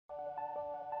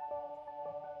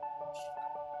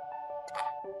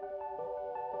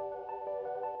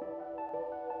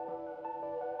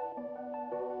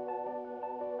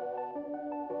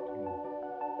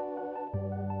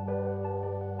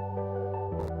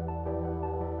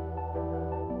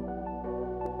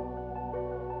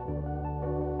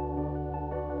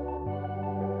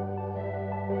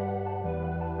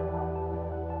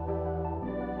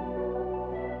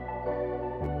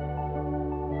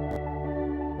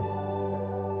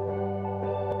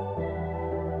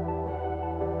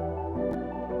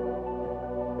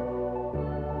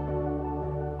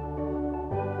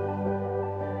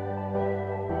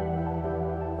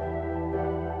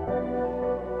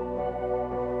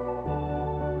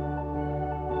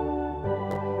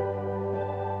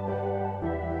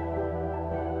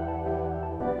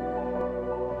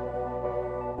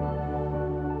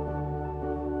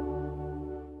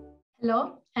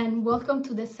and welcome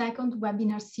to the second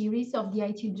webinar series of the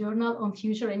ITU Journal on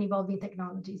Future and Evolving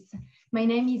Technologies. My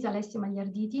name is Alessia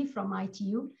Magliarditi from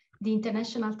ITU, the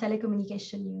International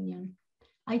Telecommunication Union.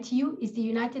 ITU is the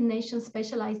United Nations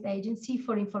Specialized Agency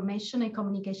for Information and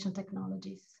Communication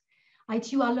Technologies.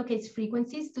 ITU allocates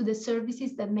frequencies to the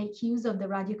services that make use of the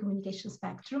radio communication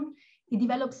spectrum. It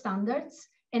develops standards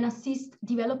and assists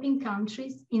developing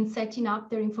countries in setting up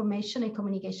their information and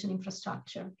communication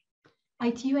infrastructure.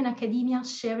 ITU and academia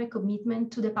share a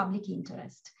commitment to the public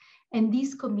interest, and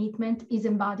this commitment is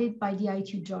embodied by the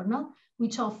ITU Journal,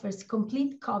 which offers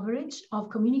complete coverage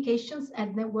of communications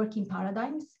and networking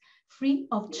paradigms, free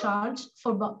of charge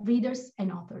for both readers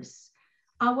and authors.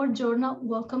 Our journal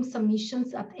welcomes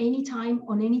submissions at any time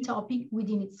on any topic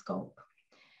within its scope.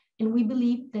 And we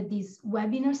believe that this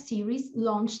webinar series,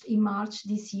 launched in March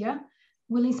this year,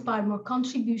 will inspire more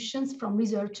contributions from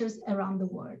researchers around the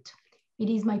world. It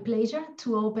is my pleasure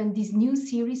to open this new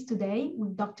series today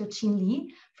with Dr. Chih-Lin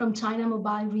from China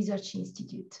Mobile Research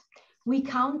Institute. We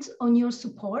count on your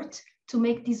support to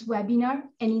make this webinar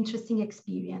an interesting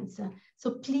experience. So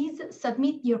please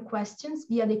submit your questions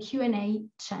via the Q&A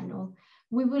channel.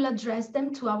 We will address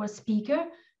them to our speaker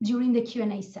during the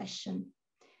Q&A session.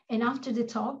 And after the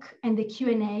talk and the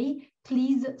Q&A,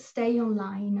 please stay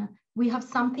online. We have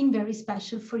something very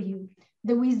special for you,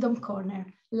 the Wisdom Corner,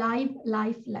 live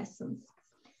life lessons.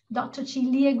 Dr.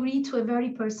 Chih-Lin agreed to a very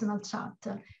personal chat.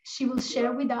 She will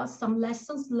share with us some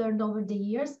lessons learned over the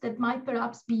years that might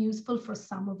perhaps be useful for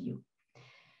some of you.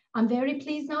 I'm very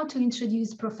pleased now to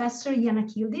introduce Professor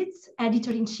Akyildiz,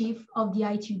 Editor-in-Chief of the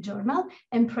ITU Journal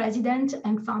and President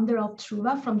and founder of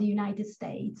TRUVA from the United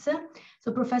States.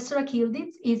 So Professor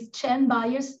Akyildiz is Ken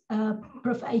Byers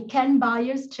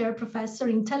Chair Professor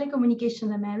in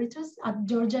Telecommunication Emeritus at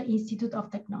Georgia Institute of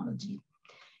Technology.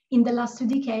 In the last 2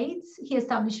 decades, he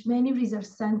established many research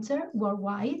centers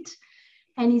worldwide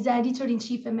and is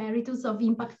Editor-in-Chief Emeritus of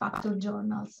Impact Factor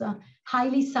journals,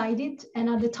 highly cited and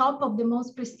at the top of the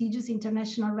most prestigious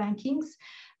international rankings.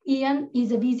 Ian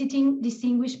is a visiting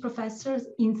distinguished professor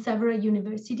in several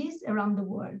universities around the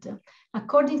world.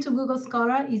 According to Google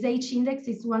Scholar, his H-index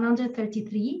is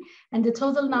 133, and the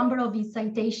total number of his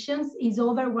citations is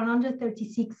over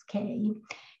 136K.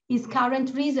 His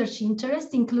current research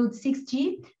interests include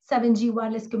 6G, 7G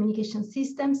wireless communication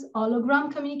systems,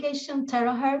 hologram communication,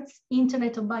 terahertz,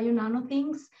 Internet of Bio-Nano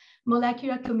Things,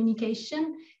 molecular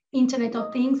communication, Internet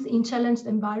of Things in challenged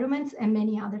environments, and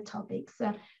many other topics.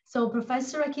 So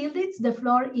Professor Akyildiz, the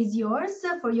floor is yours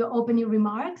for your opening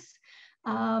remarks.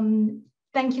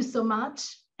 Thank you so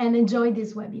much and enjoy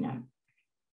this webinar.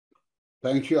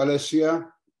 Thank you,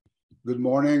 Alessia. Good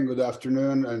morning, good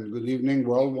afternoon, and good evening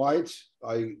worldwide.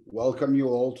 I welcome you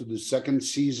all to the second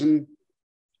season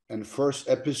and first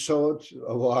episode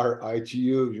of our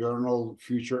ITU Journal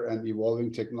Future and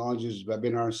Evolving Technologies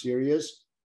webinar series.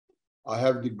 I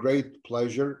have the great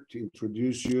pleasure to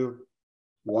introduce you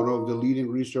one of the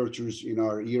leading researchers in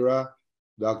our era,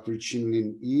 Dr.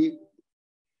 Chih-Lin Yi.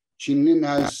 Chih-Lin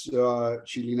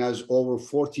has over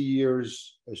 40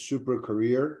 years a super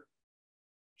career.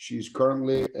 She's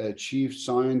currently a chief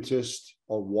scientist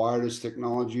of wireless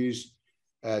technologies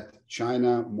at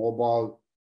China Mobile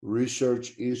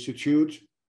Research Institute.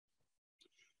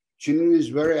 Chih-Lin is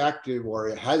very active,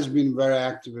 or has been very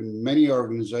active in many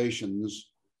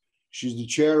organizations. She's the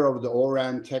chair of the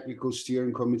ORAN Technical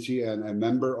Steering Committee and a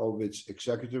member of its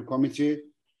executive committee,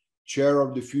 chair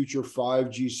of the Future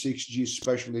 5G, 6G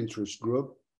Special Interest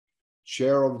Group,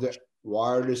 chair of the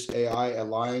Wireless AI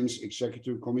Alliance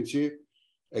Executive Committee,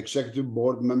 executive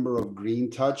board member of Green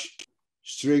Touch,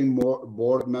 steering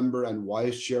board member and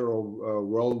vice chair of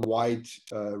Worldwide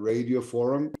Radio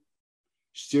Forum,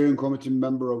 steering committee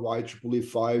member of IEEE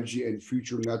 5G and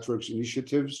Future Networks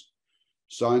Initiatives,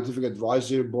 scientific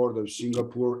advisory board of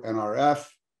Singapore NRF,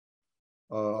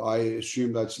 I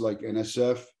assume that's like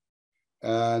NSF,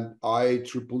 and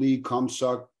IEEE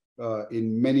ComSoc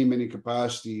in many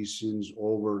capacities since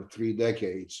over 3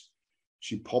 decades.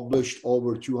 She published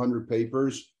over 200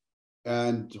 papers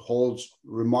and holds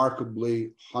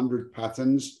remarkably 100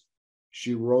 patents.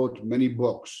 She wrote many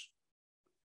books.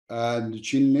 And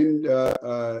Chih-Lin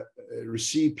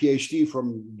received PhD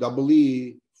from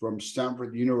EE from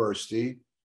Stanford University.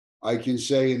 I can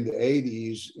say in the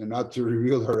 80s, and not to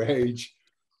reveal her age.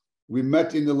 We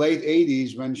met in the late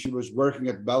 80s when she was working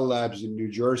at Bell Labs in New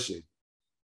Jersey.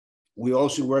 We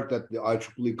also worked at the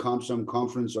IEEE ComSom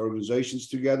conference organizations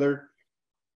together.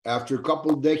 After a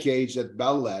couple of decades at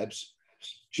Bell Labs,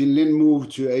 Chih-Lin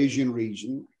moved to Asian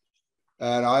region.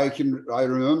 And I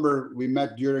remember we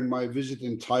met during my visit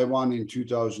in Taiwan in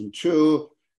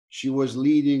 2002. She was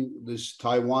leading this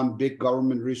Taiwan big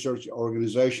government research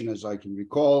organization, as I can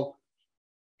recall.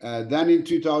 Then in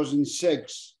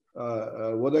 2006,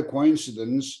 what a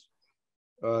coincidence,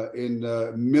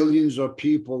 millions of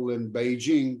people in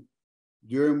Beijing,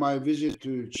 during my visit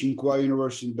to Tsinghua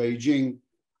University in Beijing,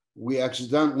 we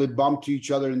accidentally bumped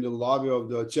each other in the lobby of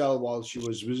the hotel while she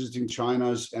was visiting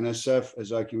China's NSF,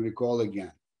 as I can recall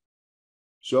again.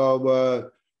 So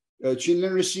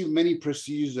Chih-Lin received many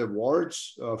prestigious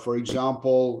awards. For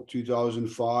example,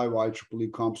 2005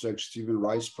 IEEE ComSec Stephen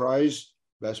Rice Prize,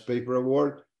 Best Paper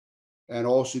Award, and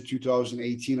also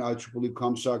 2018 IEEE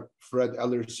ComSec Fred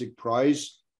Ellersig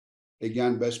Prize,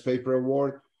 again, Best Paper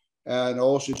Award, and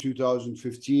also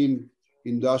 2015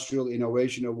 Industrial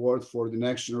Innovation Award for the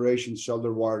next generation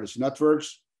cellular wireless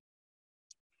networks.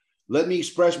 Let me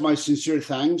express my sincere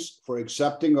thanks for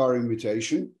accepting our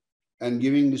invitation and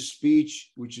giving the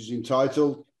speech, which is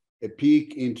entitled A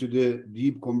Peek into the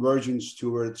Deep Convergence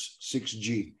Towards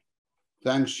 6G.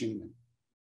 Thanks, Chih-Lin.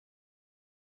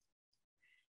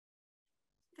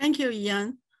 Thank you,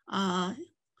 Ian.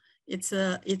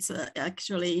 It's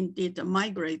actually indeed my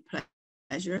great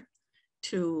pleasure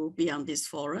to be on this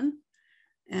forum.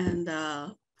 And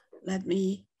let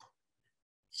me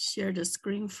share the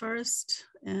screen first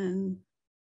and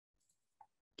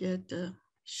get the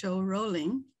show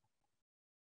rolling.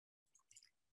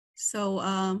 So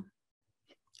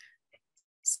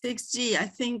 6G, I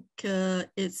think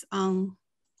it's on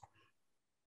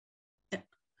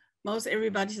most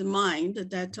everybody's mind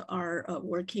that are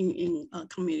working in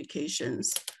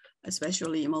communications,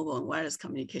 especially mobile and wireless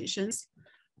communications.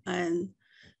 And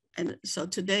so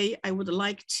today I would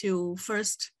like to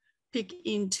first pick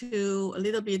into a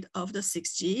little bit of the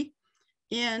 6G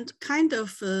and kind of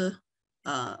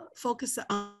focus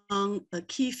on a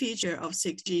key feature of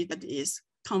 6G, that is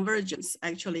convergence,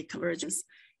 actually convergence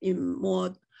in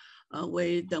more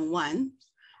way than one.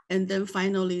 And then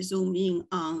finally zoom in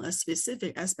on a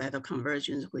specific aspect of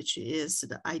convergence, which is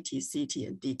the IT, CT,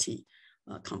 and DT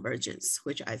convergence,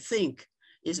 which I think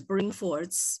is bringing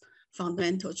forth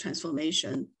fundamental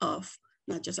transformation of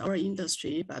not just our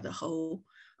industry, but the whole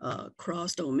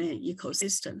cross-domain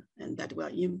ecosystem, and that will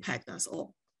impact us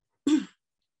all.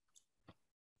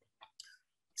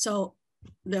 So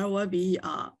there will be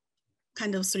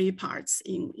kind of three parts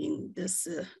in this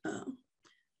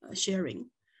sharing: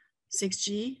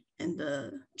 6G and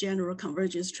the general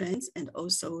convergence trends, and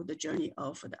also the journey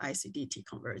of the ICDT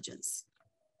convergence.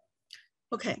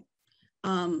 Okay.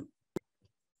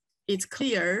 It's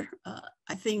clear,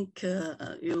 I think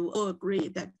you all agree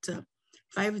that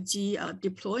 5G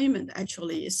deployment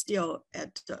actually is still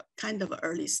at kind of an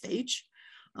early stage,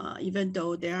 even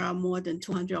though there are more than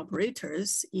 200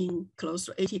 operators in close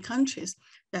to 80 countries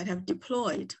that have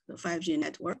deployed the 5G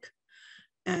network.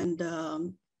 And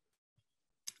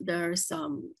there's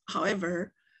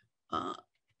however,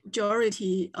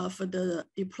 majority of the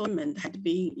deployment had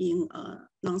been in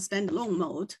non-standalone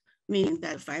mode, meaning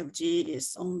that 5G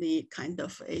is only kind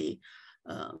of a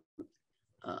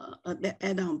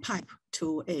add-on pipe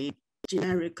to a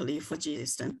generically 4G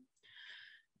system.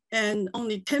 And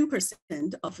only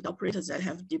 10% of the operators that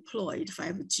have deployed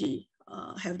 5G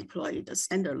have deployed a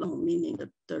standalone, meaning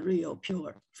the real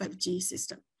pure 5G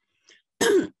system.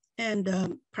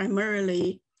 And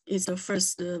primarily it's the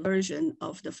first version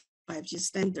of the 5G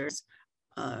standards,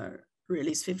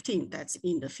 release 15, that's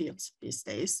in the field these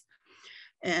days.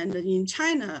 And in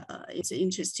China, it's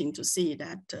interesting to see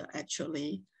that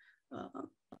actually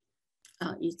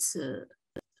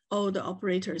all the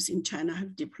operators in China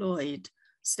have deployed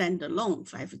standalone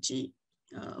 5G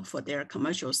for their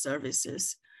commercial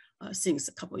services since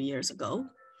a couple of years ago.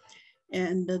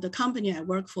 And the company I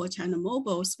work for, China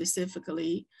Mobile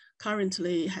specifically,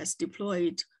 currently has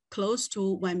deployed close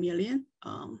to 1 million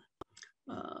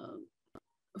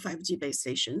 5G base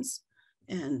stations.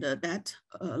 And that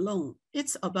alone,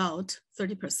 it's about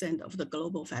 30% of the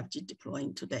global 5G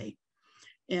deploying today.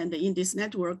 And in this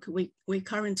network, we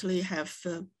currently have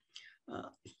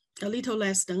a little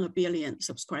less than 1 billion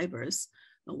subscribers,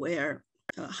 where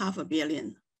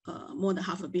more than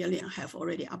half a billion have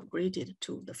already upgraded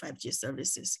to the 5G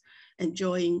services,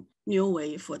 enjoying new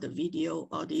way for the video,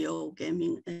 audio,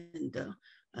 gaming, and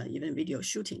even video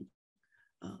shooting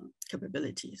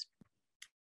capabilities.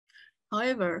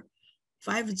 However,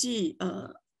 5G,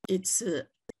 its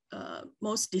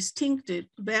most distinctive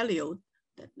value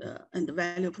and the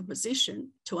value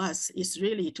proposition to us is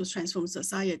really to transform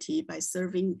society by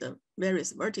serving the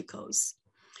various verticals.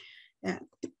 And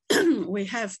we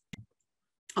have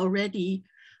already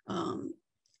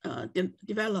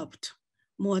developed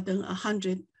more than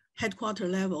 100 headquarter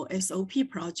level SOP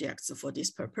projects for this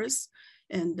purpose,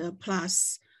 and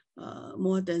plus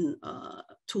more than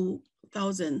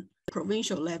 2,000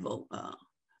 provincial level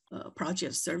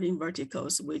projects serving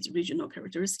verticals with regional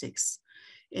characteristics.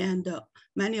 And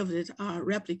many of it are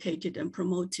replicated and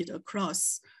promoted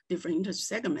across different industry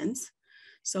segments.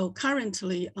 So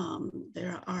currently,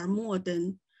 there are more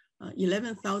than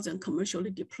 11,000 commercially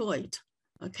deployed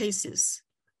cases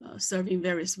serving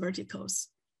various verticals.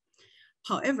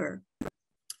 However,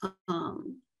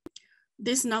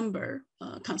 this number,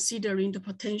 considering the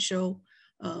potential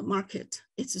market,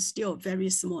 it's still a very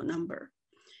small number.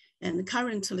 And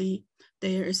currently,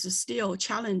 there is still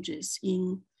challenges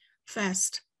in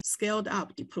fast scaled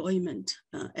up deployment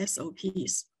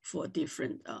SOPs for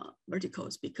different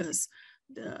verticals, because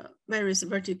the various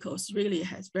verticals really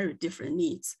has very different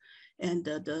needs, and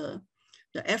the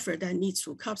effort that needs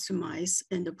to customize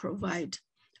and provide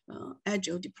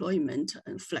agile deployment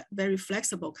and very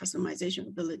flexible customization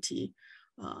ability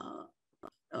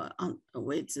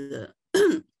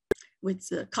with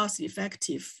the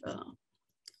cost-effective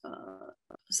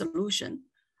solution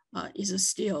is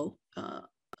still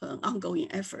an ongoing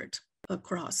effort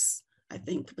across, I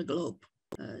think, the globe,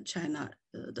 China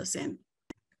the same.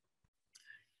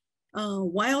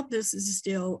 While this is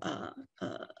still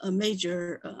a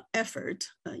major effort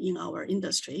in our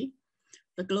industry,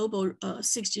 the Global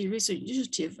 6G Research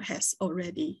Initiative has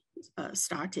already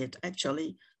started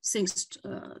actually since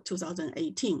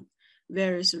 2018.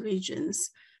 Various regions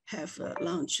have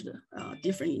launched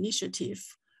different initiatives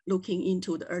looking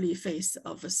into the early phase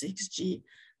of 6G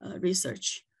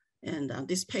research. And on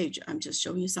this page, I'm just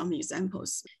showing some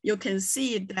examples. You can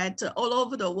see that all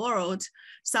over the world,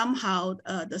 somehow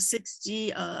the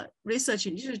 6G research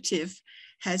initiative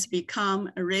has become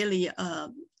really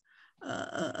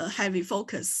a heavy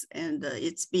focus, and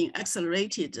it's being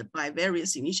accelerated by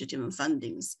various initiatives and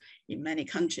fundings in many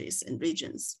countries and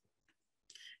regions.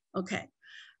 Okay,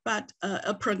 but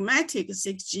a pragmatic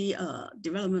 6G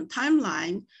development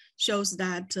timeline shows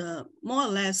that more or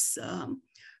less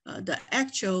the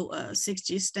actual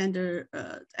 6G standard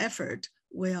effort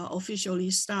will officially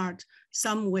start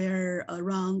somewhere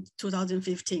around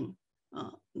 2015,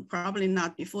 probably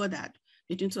not before that.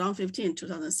 Between 2015 and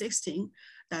 2016,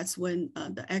 that's when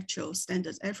the actual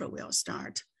standard effort will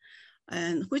start.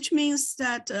 And which means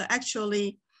that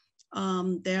actually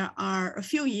there are a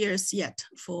few years yet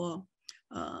for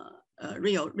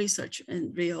real research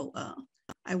and real,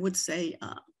 I would say,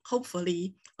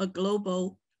 hopefully a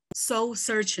global soul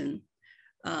searching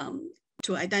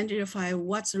to identify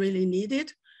what's really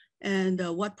needed and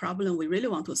what problem we really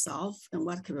want to solve and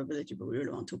what capability we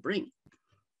really want to bring.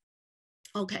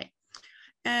 Okay,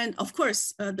 and of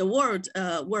course, the world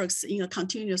works in a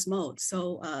continuous mode.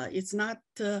 So it's not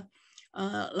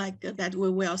like that we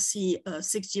will see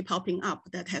 6G popping up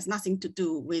that has nothing to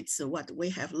do with what we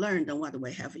have learned and what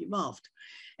we have evolved.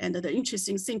 And the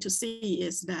interesting thing to see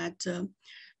is that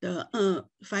the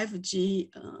 5G,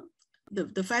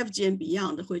 the 5G and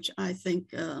beyond, which I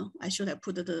think I should have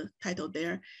put the title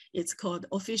there. It's called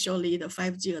officially the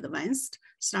 5G Advanced,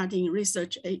 starting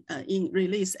research in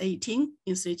release 18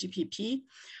 in 3GPP,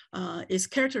 is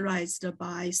characterized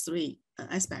by three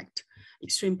aspects: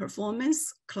 extreme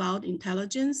performance, cloud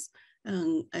intelligence,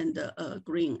 and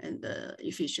green and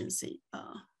efficiency.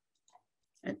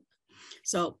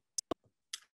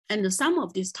 And some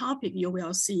of this topic, you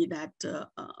will see that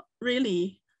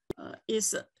really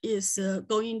is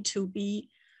going to be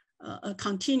a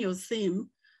continuous theme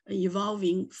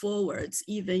evolving forwards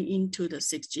even into the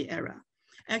 6G era.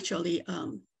 Actually,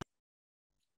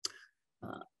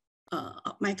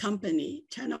 my company,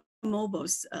 China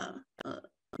Mobile's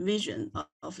vision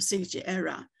of 6G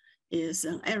era is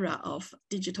an era of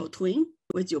digital twin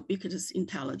with ubiquitous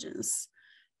intelligence.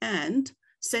 And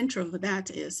central of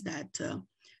that is that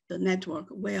the network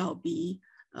will be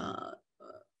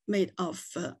made of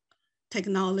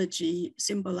technology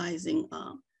symbolizing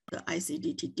the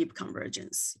ICDT deep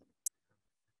convergence.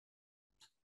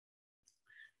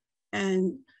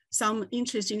 And some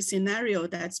interesting scenario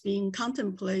that's being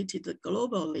contemplated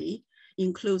globally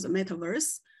includes a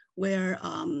metaverse, where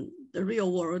the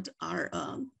real world are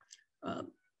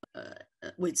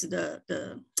with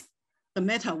the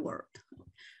meta world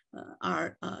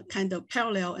are kind of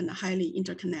parallel and highly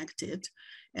interconnected,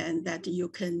 and that you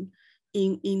can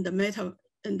in the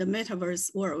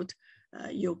metaverse world,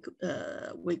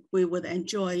 we would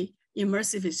enjoy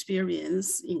immersive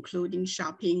experience, including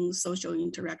shopping, social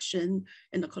interaction,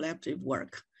 and collaborative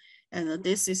work. And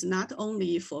this is not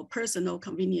only for personal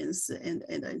convenience and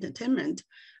entertainment,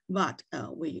 but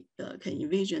we can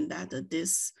envision that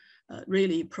this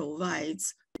really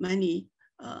provides many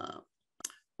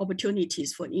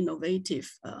opportunities for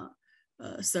innovative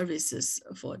services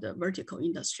for the vertical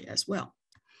industry as well.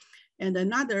 And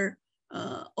another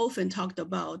often talked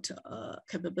about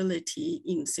capability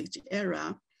in 6G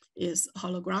era is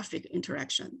holographic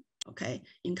interaction, okay?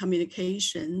 In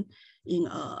communication, in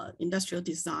industrial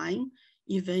design,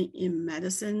 even in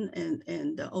medicine,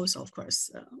 and also, of course,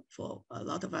 for a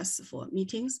lot of us for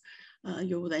meetings,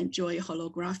 you would enjoy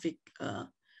holographic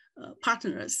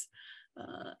partners'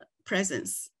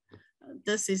 presence.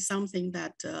 This is something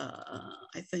that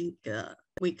I think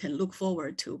we can look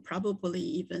forward to, probably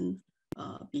even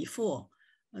before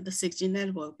the 6G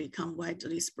network become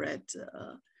widely spread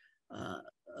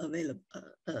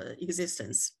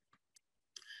existence.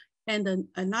 And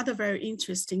another very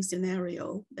interesting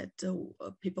scenario that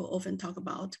people often talk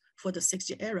about for the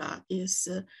 6G era is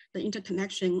the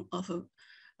interconnection of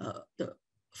the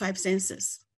 5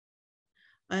 senses.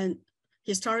 And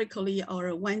historically,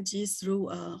 our 1G through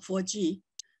 4G,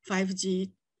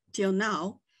 5G till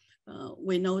now,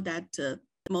 we know that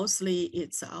mostly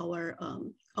it's our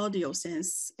audio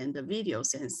sense and the video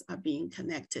sense are being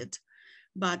connected.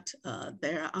 But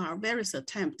there are various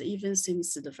attempts, even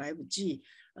since the 5G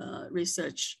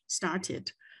research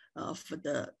started, for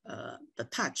the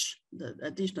touch, the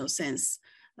additional sense,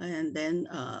 and then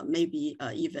maybe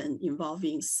even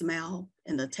involving smell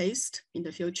and the taste in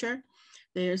the future.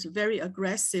 There's very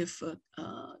aggressive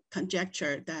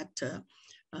conjecture that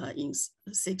in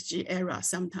 6G era,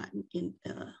 sometime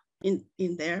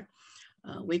in there,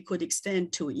 we could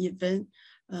extend to even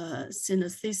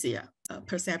synesthesia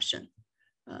perception.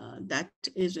 That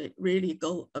is really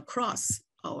go across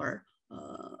our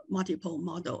multiple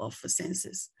model of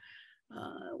senses.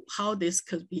 How this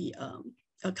could be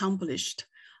accomplished,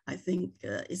 I think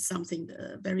is something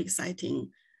very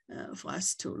exciting for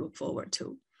us to look forward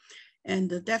to.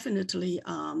 And definitely,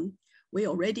 we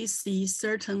already see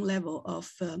certain level of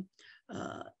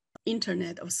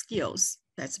Internet of Skills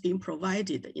that's being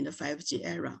provided in the 5G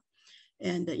era.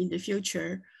 And in the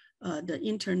future, the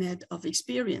Internet of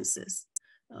Experiences,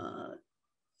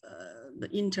 the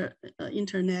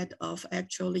Internet of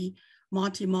actually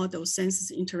multimodal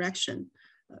senses interaction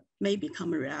may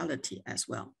become a reality as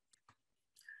well.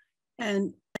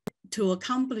 And to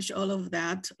accomplish all of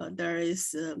that, there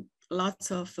is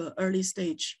lots of early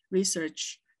stage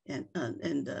research and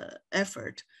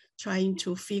effort trying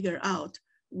to figure out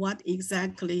what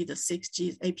exactly the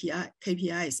 6G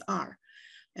KPIs are.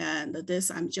 And this,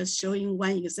 I'm just showing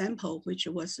one example, which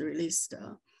was released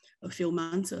a few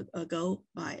months ago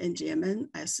by NGMN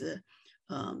as the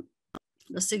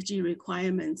 6G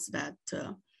requirements that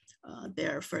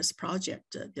their first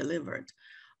project delivered.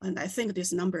 And I think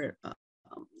this number,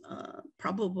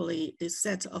 probably this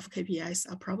set of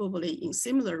KPIs are probably in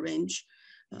similar range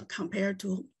compared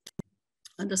to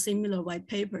the similar white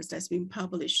papers that's been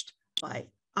published by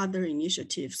other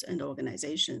initiatives and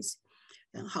organizations.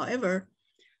 However,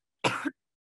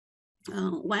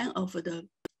 one of the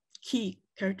key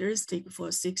characteristic for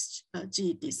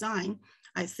 6G design,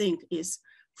 I think, is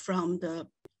from the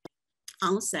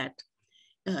onset,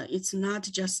 it's not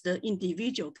just the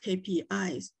individual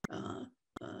KPIs,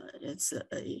 it's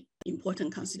an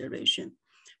important consideration,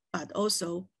 but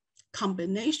also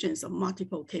combinations of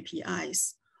multiple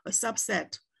KPIs, a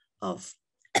subset of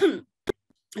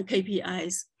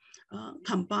KPIs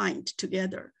combined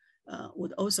together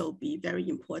would also be very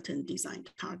important design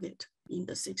target in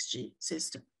the 6G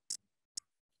system.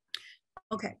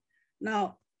 Okay,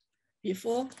 now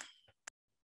before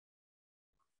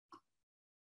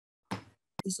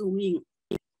zooming,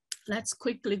 let's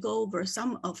quickly go over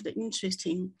some of the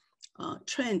interesting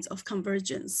trends of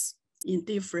convergence in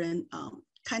different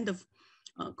kind of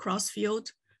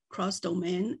cross-field,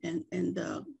 cross-domain, and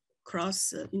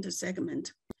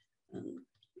cross-intersegment,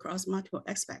 cross multiple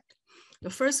aspect. The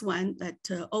first one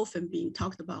that often being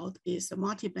talked about is the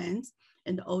multi-band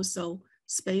and also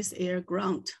space, air,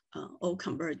 ground, all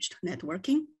converged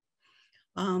networking.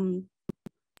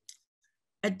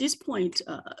 At this point,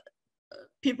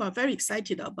 people are very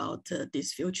excited about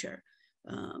this future,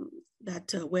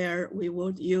 that where we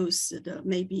would use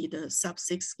maybe the sub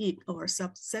 6 gig or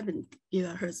sub 7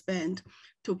 gigahertz band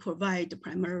to provide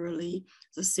primarily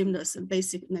the seamless and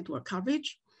basic network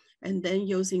coverage, and then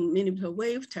using millimeter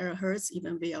wave, terahertz,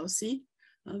 even VLC,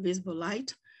 visible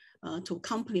light, to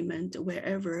complement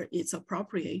wherever it's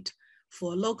appropriate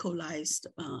for localized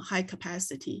high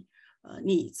capacity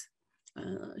needs,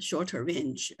 shorter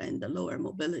range and the lower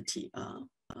mobility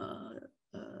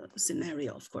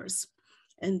scenario, of course.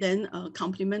 And then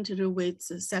complemented with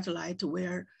satellite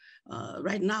where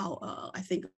right now, I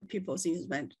think people's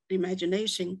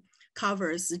imagination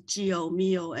covers GEO,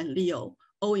 MEO, and LEO,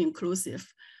 all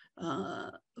inclusive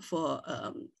for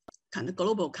kind of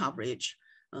global coverage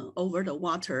over the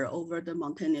water, over the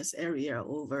mountainous area,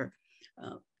 over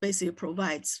basically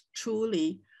provides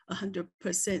truly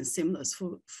 100% seamless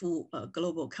full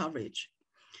global coverage.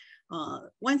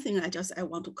 One thing I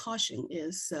want to caution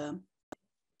is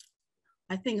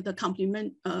I think the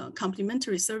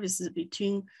complementary services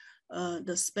between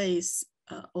the space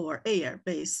or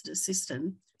air-based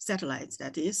system, satellites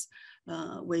that is,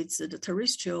 with the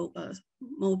terrestrial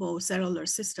mobile cellular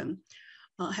system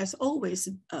has always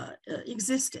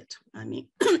existed. I mean,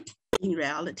 in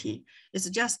reality, it's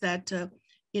just that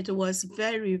it was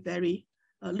very, very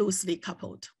loosely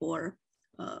coupled or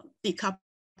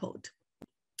decoupled.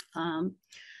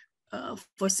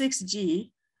 For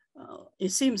 6G,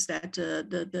 it seems that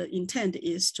the intent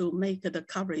is to make the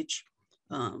coverage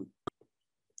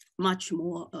much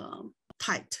more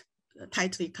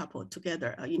tightly coupled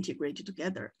together, integrated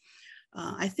together.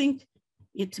 I think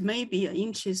it may be an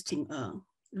interesting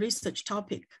research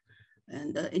topic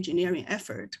and engineering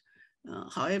effort.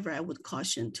 However, I would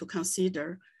caution to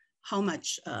consider how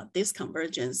much this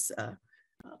convergence,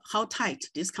 how tight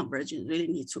this convergence really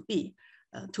needs to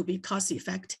be cost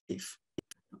effective.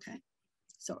 Okay,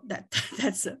 so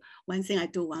that's one thing I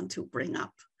do want to bring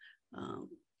up.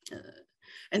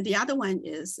 And the other one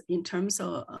is in terms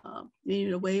of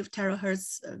millimeter wave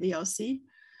terahertz VLC.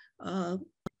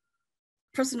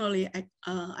 Personally,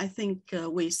 I think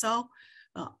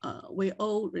we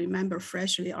all remember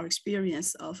freshly our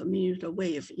experience of millimeter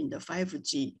wave in the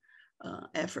 5G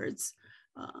efforts.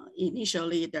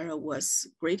 Initially, there was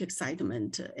great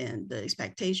excitement and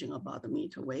expectation about the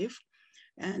millimeter wave.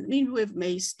 And millimeter wave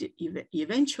may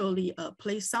eventually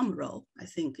play some role, I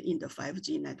think, in the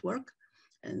 5G network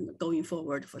and going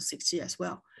forward for 6G as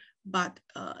well. But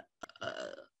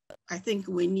I think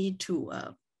we need to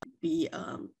be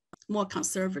more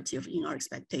conservative in our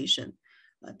expectation.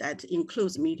 That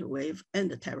includes millimeter wave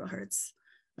and the terahertz,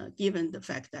 given the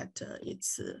fact that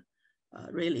it's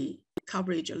really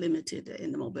coverage limited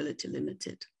and mobility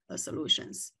limited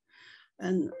solutions.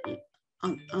 And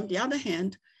on the other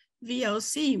hand,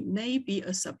 VLC may be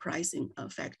a surprising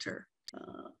factor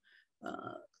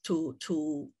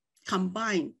to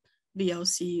combine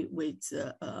VLC with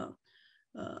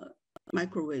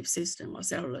microwave system or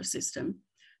cellular system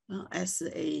as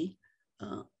a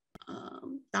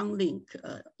downlink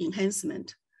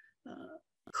enhancement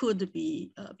could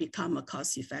become a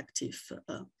cost-effective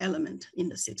element in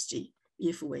the 6G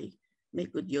if we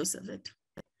make good use of it.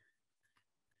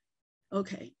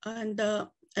 Okay, and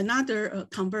another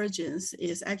convergence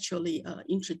is actually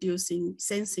introducing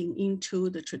sensing into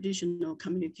the traditional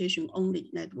communication-only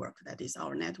network, that is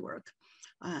our network,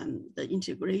 the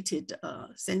integrated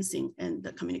sensing and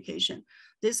the communication.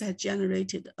 This has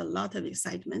generated a lot of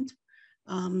excitement.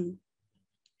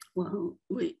 Well,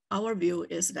 our view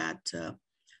is that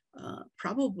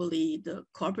probably the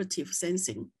cooperative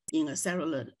sensing in a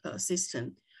cellular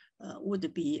system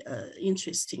would be an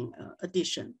interesting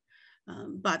addition.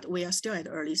 But we are still at the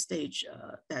early stage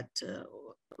that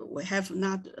we have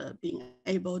not been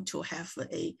able to have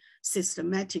a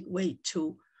systematic way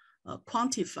to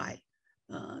quantify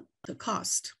the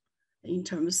cost in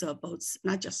terms of both,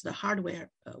 not just the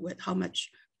hardware, with how much,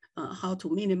 how to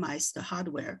minimize the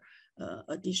hardware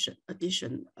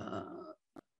addition,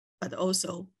 but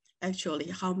also actually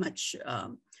how much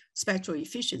spectral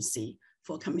efficiency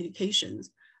for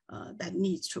communications that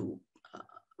needs to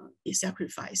be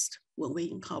sacrificed when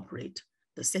we incorporate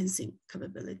the sensing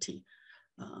capability.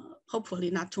 Hopefully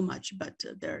not too much, but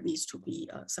there needs to be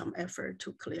some effort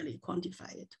to clearly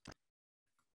quantify it.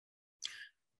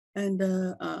 And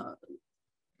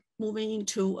moving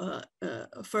into a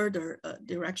further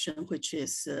direction, which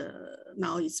is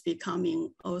now it's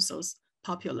becoming also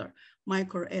popular,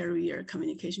 micro area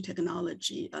communication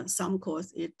technology. Some call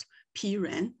it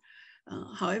PRAN.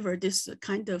 However, this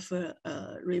kind of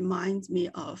reminds me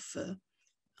of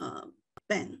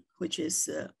BAN, which is,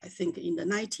 I think, in the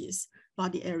 90s,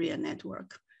 body area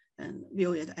network, and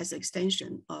view it as an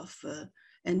extension of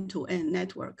end-to-end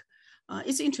network.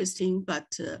 It's interesting,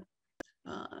 but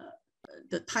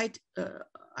the tight,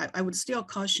 I would still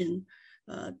caution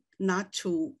not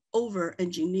to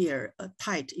over-engineer a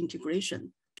tight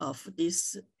integration of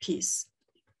this piece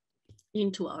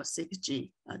into our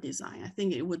 6G design. I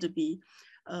think it would be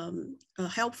a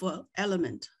helpful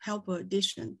element, helpful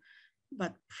addition,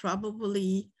 but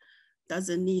probably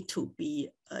doesn't need to be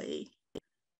a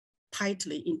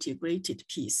tightly integrated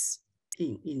piece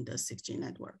in the 6G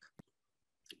network.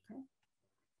 Okay.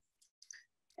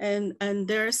 And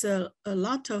there's a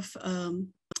lot of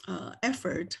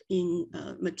effort in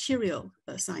material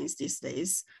science these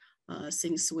days,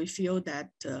 since we feel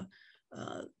that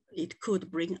it could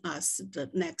bring us the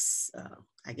next,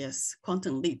 I guess,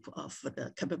 quantum leap of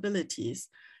the capabilities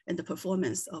and the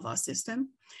performance of our system.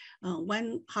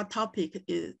 One hot topic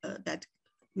is, that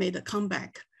made a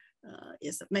comeback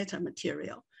is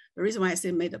metamaterial. The reason why I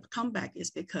say made a comeback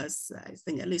is because I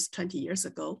think at least 20 years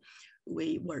ago,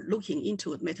 we were looking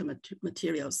into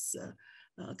metamaterials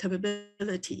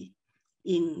capability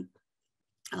in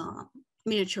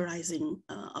miniaturizing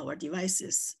our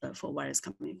devices for wireless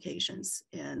communications.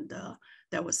 And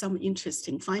there was some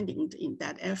interesting findings in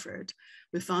that effort.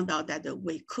 We found out that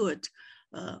we could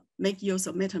make use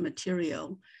of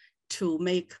metamaterial to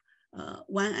make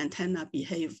one antenna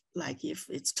behave like if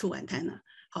it's two antenna.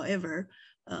 However,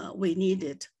 we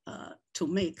needed to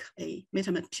make a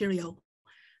metamaterial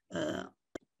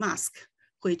mask,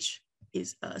 which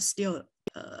is still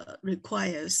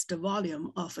requires the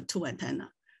volume of two antenna.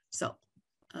 So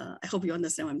I hope you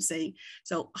understand what I'm saying.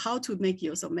 So how to make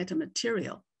use of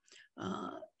metamaterial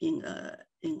in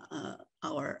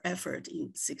our effort in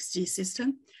 6G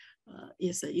system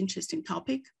is an interesting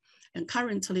topic. And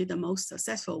currently the most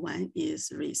successful one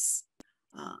is RIS,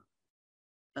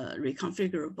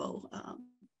 reconfigurable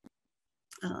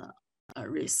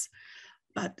RIS.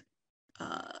 But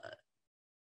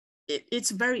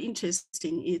it's very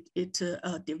interesting. It's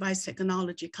a device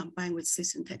technology combined with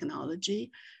system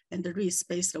technology, and the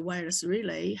RIS-based wireless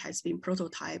relay has been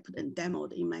prototyped and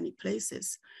demoed in many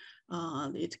places.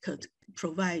 It could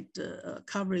provide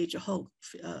coverage, whole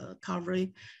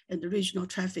coverage, and the regional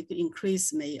traffic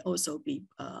increase may also be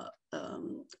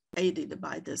aided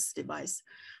by this device.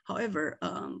 However,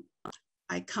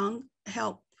 I can't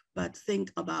help but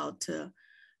think about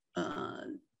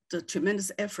the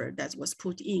tremendous effort that was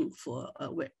put in for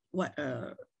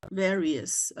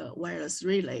various wireless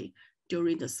relay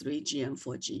during the 3G and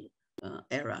 4G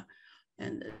era.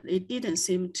 And it didn't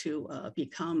seem to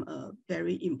become a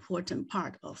very important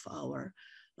part of our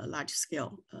large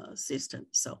scale system.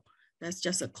 So that's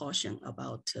just a caution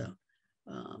about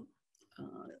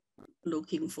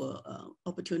looking for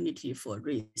opportunity for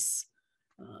RIS-based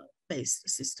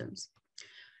systems.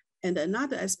 And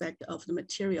another aspect of the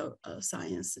material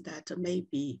science that may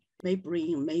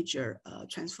bring major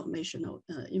transformational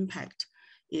impact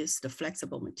is the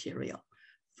flexible material,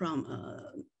 from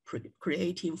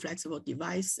creating flexible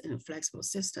device and flexible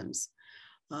systems.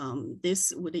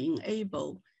 This would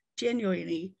enable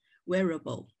genuinely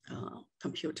wearable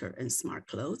computer and smart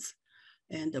clothes,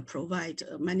 and provide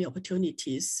many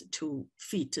opportunities to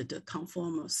fit the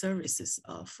conformal services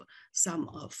of some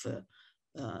of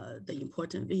the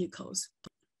important vehicles.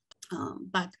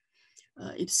 But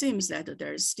it seems that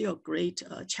there is still great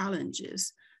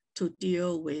challenges to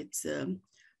deal with the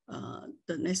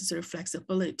necessary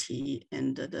flexibility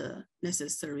and the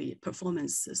necessary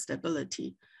performance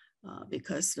stability,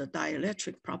 because the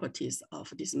dielectric properties of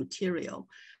this material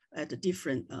at the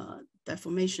different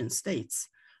deformation states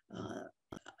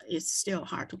is still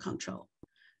hard to control.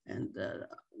 And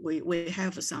we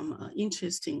have some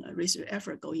interesting research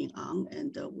effort going on,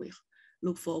 and we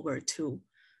look forward to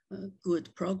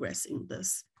good progress in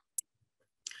this.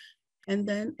 And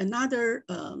then another,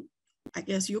 I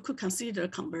guess you could consider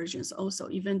convergence also,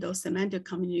 even though semantic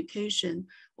communication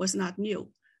was not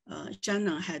new.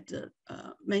 Shannon had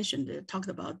mentioned it, talked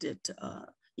about it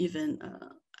even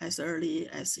as early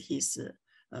as his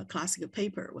classical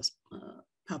paper was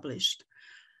published.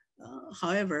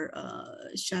 However,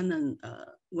 Shannon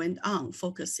went on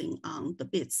focusing on the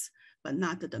bits, but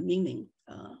not the meaning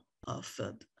of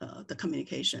the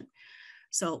communication.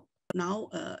 So now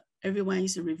everyone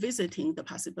is revisiting the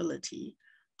possibility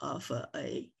of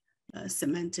a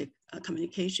semantic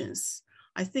communications.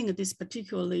 I think this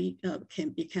particularly can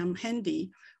become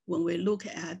handy when we look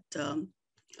at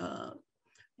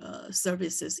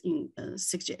services in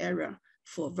 6G era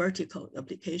for vertical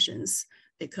applications,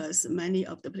 because many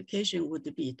of the application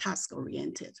would be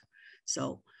task-oriented.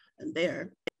 So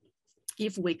there,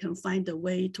 if we can find a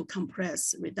way to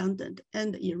compress redundant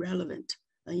and irrelevant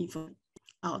info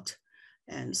out,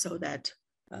 and so that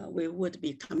we would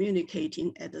be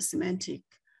communicating at the semantic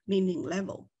meaning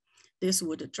level, this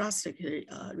would drastically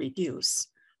reduce,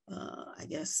 I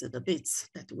guess, the bits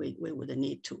that we would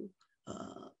need to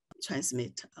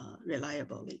transmit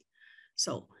reliably.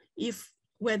 So if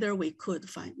whether we could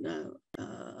find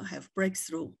have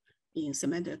breakthrough in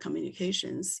semantic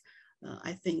communications,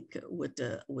 I think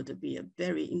would be a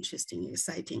very interesting,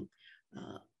 exciting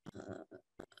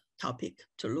topic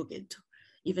to look into.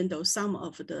 Even though some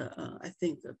of the, I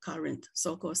think the current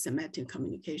so-called semantic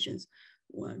communications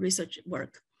research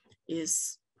work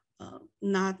is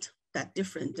not that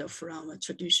different from a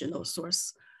traditional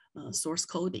source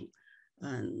coding.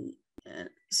 And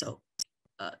so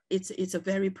it's a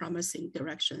very promising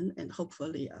direction, and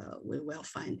hopefully we will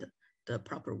find the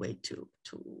proper way to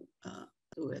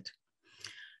do it.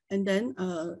 And then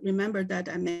remember that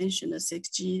I mentioned the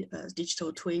 6G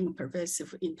digital twin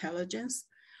pervasive intelligence.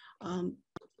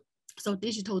 So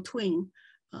digital twin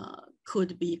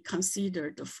could be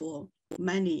considered for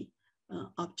many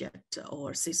objects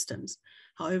or systems.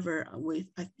 However,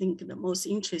 I think the most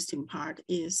interesting part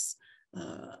is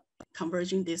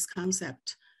converging this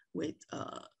concept with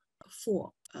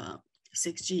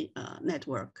 6G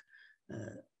network,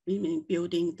 meaning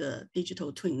building the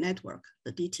digital twin network,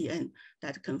 the DTN,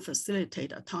 that can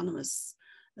facilitate autonomous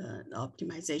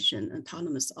optimization,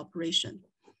 autonomous operation.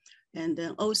 And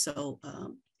then also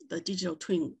the digital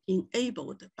twin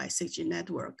enabled by 6G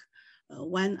network.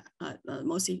 One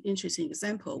most interesting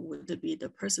example would be the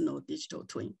personal digital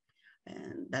twin.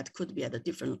 And that could be at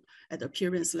at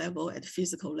appearance level, at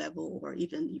physical level, or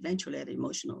even eventually at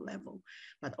emotional level.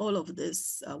 But all of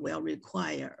this will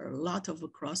require a lot of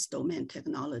cross-domain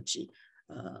technology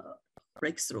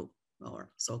breakthrough, or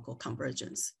so-called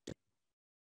convergence.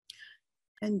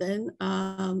 And then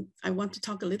I want to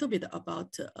talk a little bit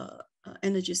about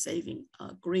energy saving,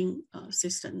 green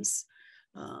systems.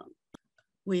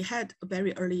 We had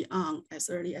very early on, as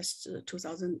early as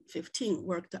 2015,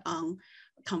 worked on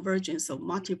convergence of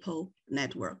multiple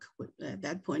network. At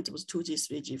that point, it was 2G,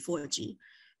 3G, 4G,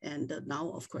 and now,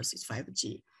 of course, it's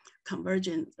 5G.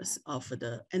 Convergence of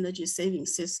the energy saving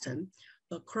system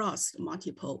across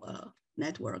multiple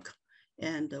network.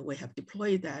 And we have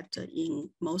deployed that in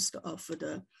most of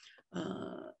the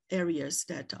areas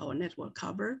that our network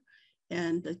cover.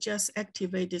 And just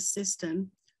activate this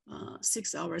system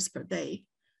 6 hours per day,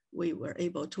 we were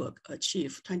able to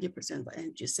achieve 20% of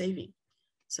energy saving.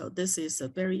 So this is a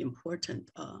very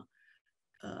important,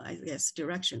 I guess,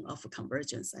 direction of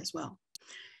convergence as well.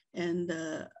 And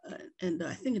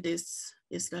I think this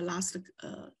is the last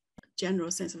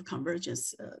general sense of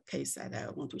convergence case that I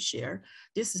want to share.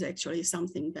 This is actually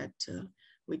something that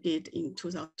we did in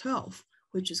 2012,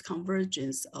 which is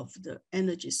convergence of the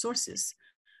energy sources,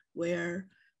 where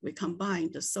we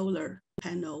combined the solar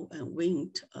panel and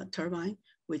wind turbine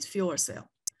with fuel cell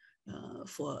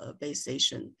for a base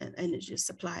station and energy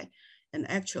supply. And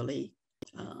actually,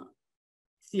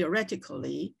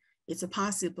 theoretically, it's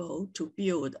possible to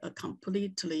build a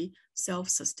completely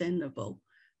self-sustainable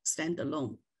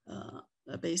standalone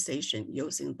base station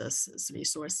using these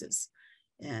resources.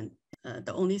 And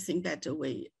the only thing that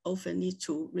we often need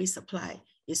to resupply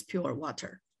is pure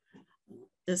water.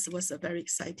 This was a very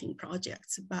exciting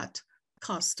project, but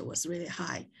cost was really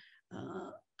high.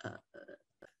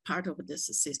 Part of this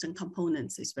system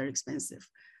components is very expensive.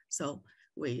 So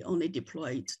we only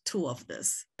deployed 2 of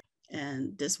this.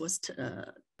 And this was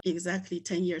exactly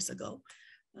 10 years ago.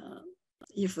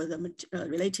 If the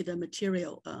related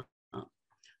material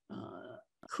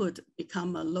could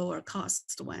become a lower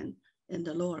cost one in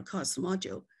the lower cost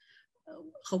module,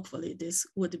 hopefully this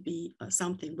would be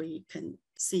something we can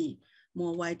see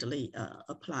more widely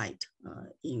applied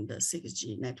in the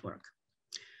 6G network.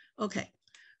 Okay,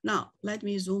 now let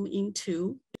me zoom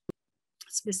into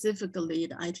specifically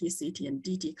the ITCT and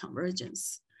DT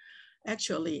convergence.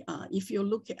 Actually, if you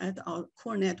look at our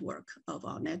core network of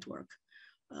our network,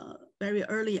 very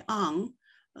early on,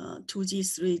 2G,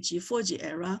 3G, 4G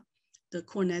era, the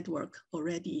core network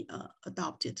already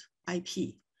adopted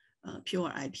IP,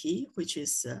 pure IP, which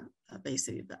is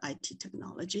basically the IT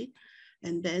technology.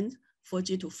 And then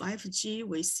 4G to 5G,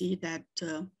 we see that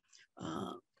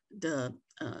the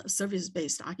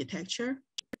service-based architecture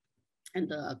and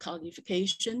the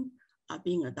cloudification are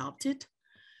being adopted.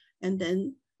 And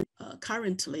then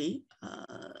currently,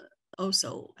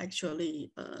 also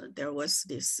actually, there was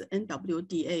this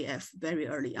NWDAF very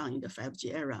early on in the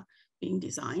 5G era being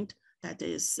designed, that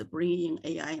is bringing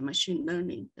AI and machine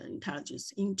learning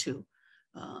intelligence into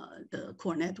the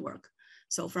core network.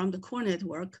 So from the core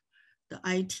network, the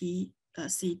IT,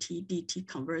 CT, DT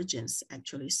convergence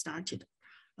actually started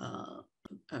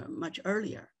much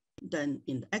earlier than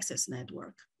in the access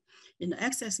network. In the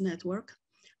access network,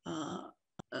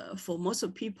 for most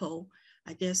of people,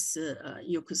 I guess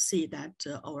you could see that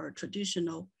our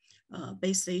traditional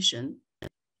base station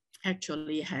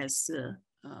actually has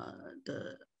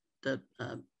the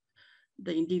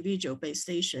individual base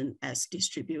station as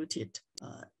distributed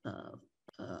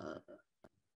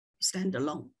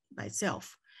standalone by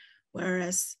itself.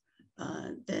 Whereas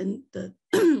then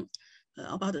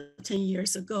about 10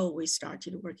 years ago, we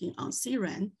started working on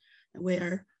CRAN,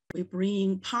 where we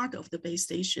bring part of the base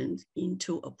station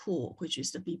into a pool, which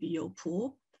is the BBO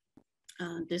pool.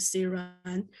 This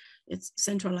CRAN, it's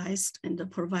centralized and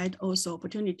provide also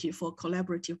opportunity for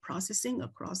collaborative processing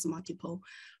across multiple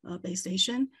base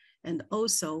station, and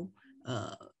also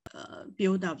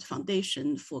build up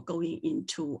foundation for going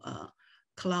into a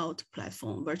cloud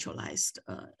platform virtualized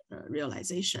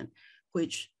realization,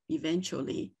 which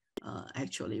eventually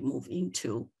actually move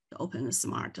into the open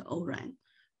smart O-RAN,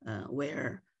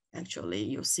 where actually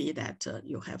you see that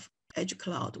you have edge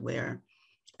cloud where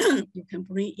you can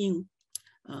bring in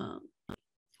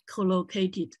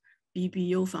co-located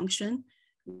BBO function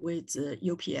with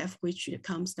UPF, which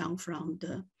comes down from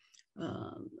the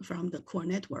core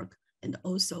network, and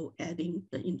also adding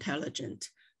the intelligent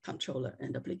controller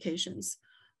and applications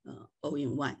all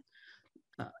in one.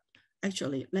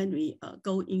 Actually, let me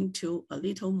go into a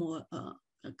little more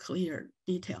clear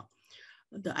detail.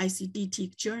 The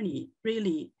ICDT journey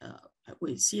really,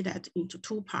 we see that into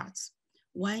two parts.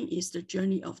 One is the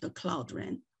journey of the Cloud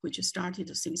RAN, which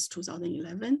started since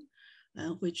 2011,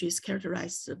 which is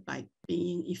characterized by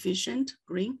being efficient,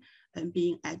 green, and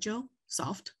being agile,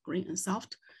 soft, green and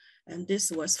soft. And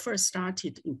this was first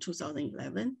started in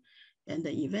 2011. And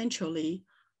then eventually,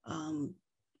 in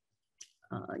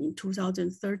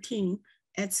 2013,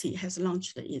 ETSI has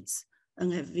launched its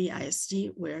NFV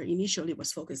ISG, where initially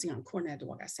was focusing on core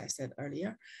network, as I said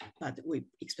earlier, but we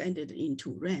expanded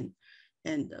into RAN.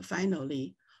 And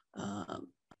finally,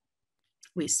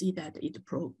 we see that it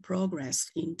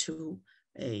progressed into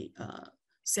a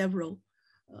several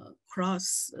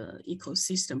cross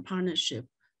ecosystem partnership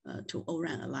to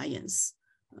O-RAN Alliance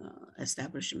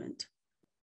establishment.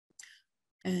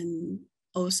 And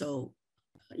also,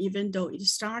 even though it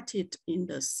started in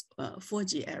the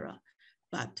 4G era,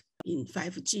 but in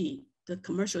 5G, the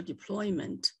commercial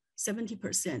deployment,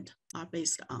 70% are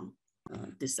based on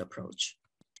this approach.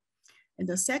 And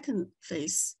the second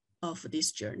phase of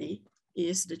this journey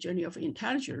is the journey of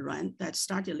intelligent RAN that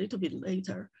started a little bit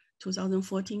later,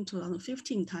 2014,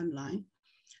 2015 timeline,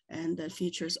 and that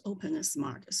features open and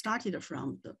smart. It started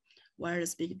from the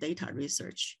wireless big data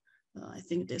research. I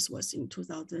think this was in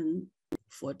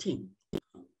 2014.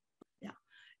 Yeah,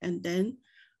 and then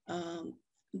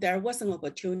there was an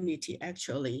opportunity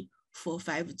actually for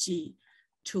 5G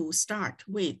to start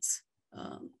with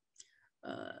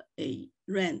a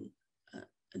RAN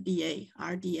DA,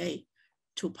 RDA,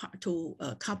 to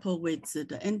couple with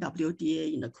the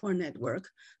NWDA in the core network,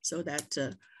 so that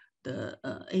the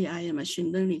AI and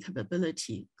machine learning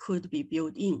capability could be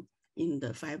built in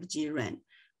the 5G RAN.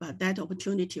 But that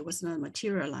opportunity was not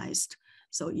materialized.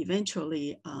 So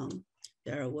eventually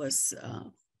there was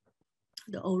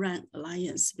the O-RAN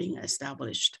Alliance being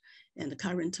established. And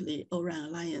currently O-RAN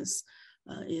Alliance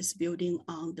is building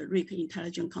on the RIC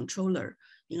intelligent controller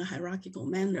in a hierarchical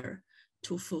manner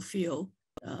to fulfill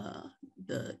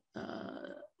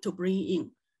to bring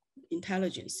in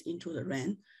intelligence into the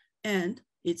RAN, and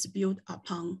it's built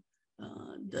upon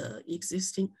the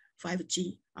existing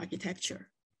 5G architecture.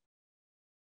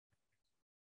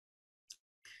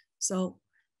 So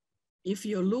if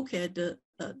you look at the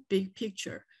big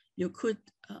picture, you could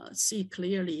see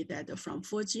clearly that from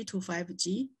 4G to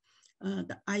 5G,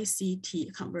 the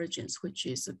ICT convergence, which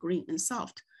is green and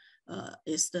soft,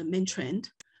 is the main trend,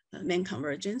 main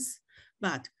convergence.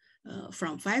 But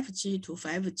from 5G to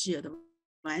 5G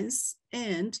advance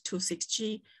and to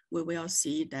 6G, we will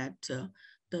see that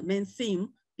the main theme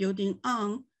building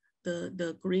on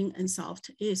the green and soft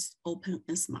is open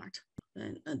and smart.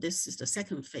 And this is the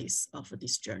second phase of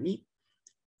this journey.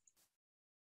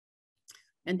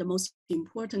 And the most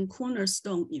important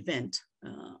cornerstone event,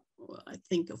 I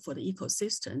think, for the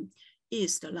ecosystem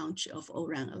is the launch of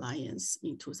O-RAN Alliance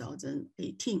in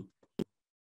 2018.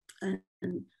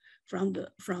 And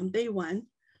from day one,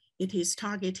 it is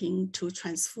targeting to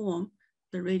transform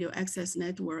the radio access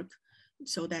network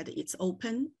so that it's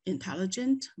open,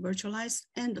 intelligent, virtualized,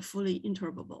 and fully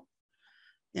interoperable.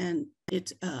 And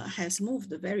it has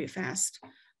moved very fast.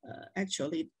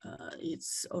 Actually,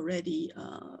 it's already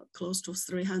close to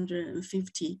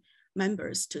 350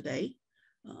 members today,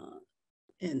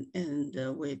 and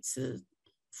with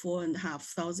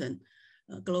 4,500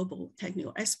 global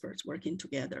technical experts working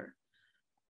together.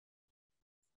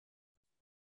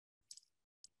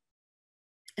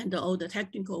 And all the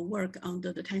technical work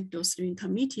under the Technical Steering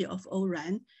Committee of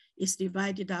O-RAN is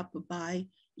divided up by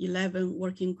 11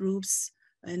 working groups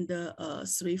and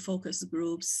 3 focus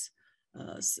groups,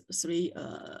 3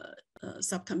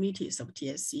 subcommittees of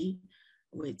TSC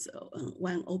with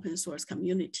 1 open source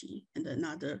community and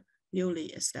another newly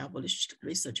established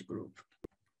research group.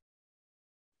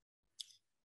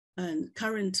 And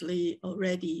currently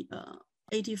already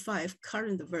 85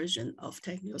 current version of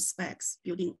technical specs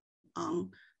building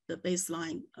on the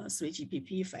baseline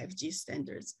 3GPP 5G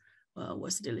standards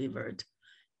was delivered.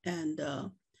 And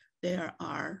there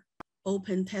are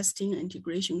open testing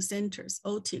integration centers,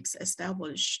 OTICs,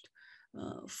 established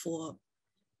for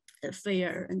a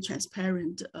fair and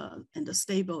transparent and a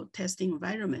stable testing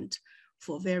environment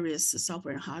for various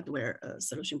software and hardware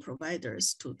solution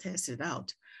providers to test it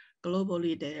out.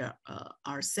 Globally, there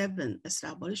are 7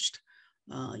 established,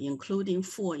 including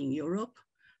 4 in Europe,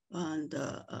 and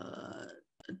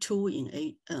 2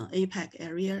 in APAC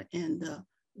area, and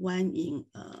 1 in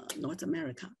North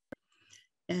America.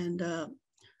 And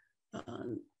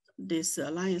this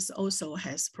alliance also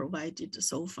has provided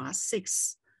so far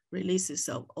 6 releases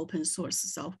of open source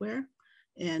software,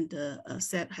 and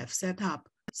have set up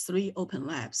 3 open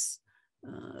labs.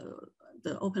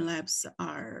 The open labs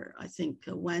are, I think,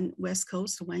 1 West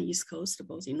Coast, 1 East Coast,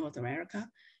 both in North America,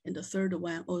 and the third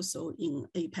one also in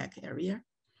APAC area.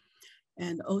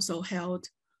 And also held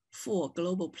 4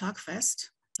 global Plug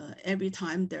Fest. Every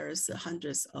time there's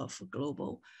hundreds of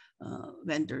global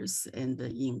vendors, and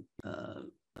in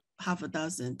half a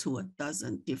dozen to a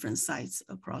dozen different sites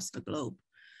across the globe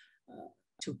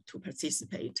to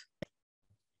participate.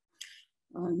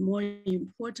 More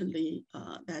importantly,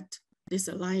 that this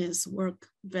alliance work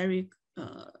very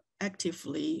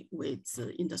actively with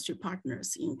industry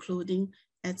partners, including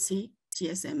ETSI,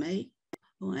 GSMA,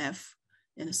 ONF,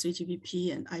 and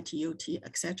 3GPP and ITUT,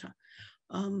 etc.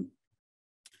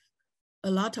 A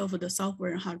lot of the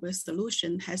software and hardware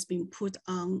solution has been put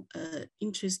on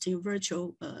interesting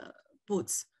virtual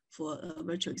booths for a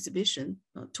virtual exhibition,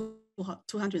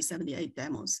 278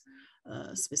 demos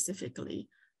specifically.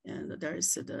 And there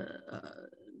is the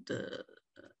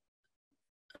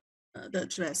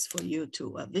address for you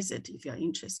to visit if you are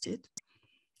interested.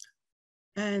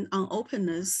 And on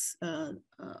openness,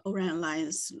 ORAN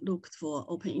Alliance looked for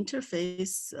open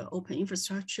interface, open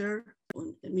infrastructure,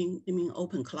 I mean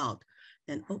open cloud,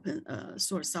 and open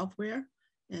source software,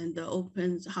 and the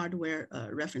open hardware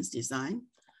reference design,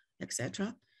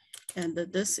 etc. And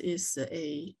this is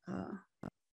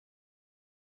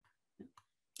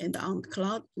and on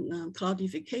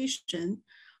cloudification,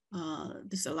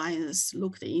 this alliance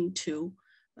looked into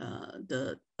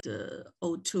the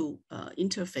O2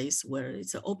 interface, where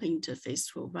it's an open interface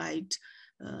to provide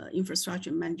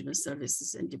infrastructure management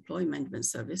services and deployment management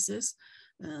services,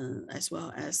 as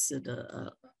well as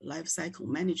the lifecycle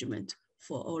management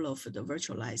for all of the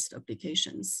virtualized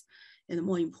applications. And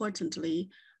more importantly,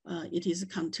 it is a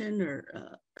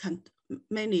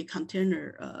mainly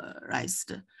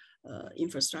containerized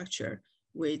infrastructure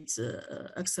with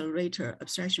accelerator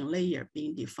abstraction layer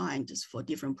being defined for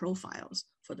different profiles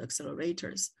for the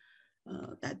accelerators,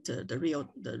 that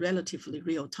the relatively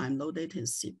real-time low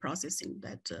latency processing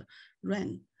that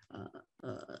RAN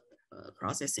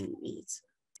processing needs.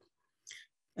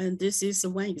 And this is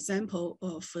one example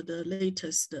of the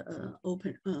latest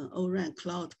open ORAN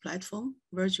cloud platform,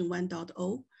 version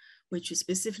 1.0, which is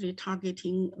specifically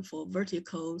targeting for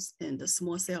verticals and the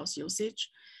small cells usage.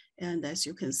 And as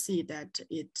you can see that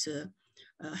it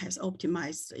has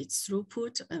optimized its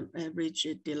throughput, average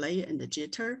delay, and the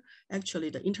jitter.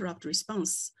 Actually, the interrupt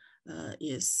response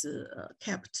is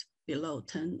kept below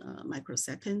 10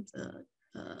 microseconds,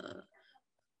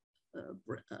 the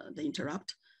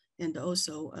interrupt, and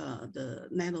also the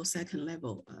nanosecond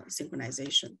level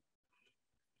synchronization.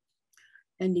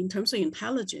 And in terms of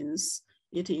intelligence,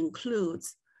 it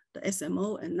includes the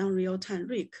SMO and non-real-time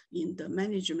RIC in the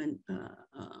management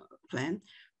plan,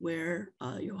 where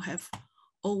you have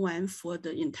O1 for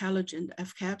the intelligent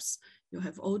FCAPS, you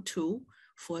have O2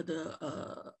 for the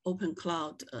open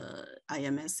cloud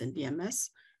IMS and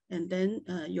DMS, and then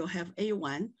you have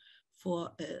A1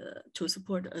 for to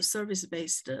support a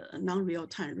service-based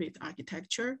non-real-time RIC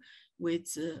architecture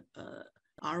with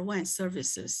R1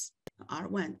 services,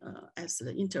 R1 as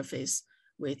the interface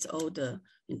with all the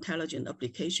intelligent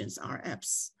applications,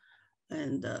 RApps,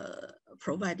 and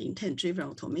provide intent-driven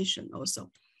automation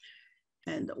also.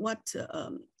 And what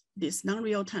this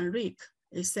non-real-time RIC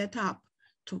is set up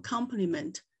to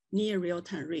complement near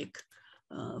real-time RIC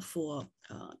for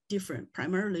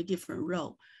primarily different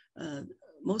role.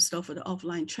 Most of the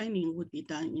offline training would be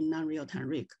done in non-real-time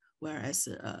RIC, whereas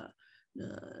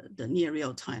the near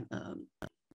real-time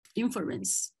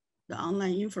inference, the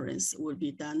online inference would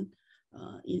be done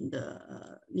in the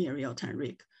near real-time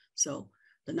RIC. So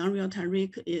the non-real-time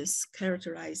RIC is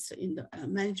characterized in the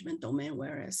management domain,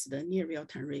 whereas the near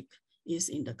real-time RIC is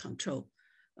in the control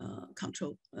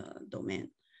domain.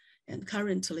 And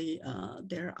currently,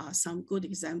 there are some good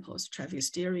examples: traffic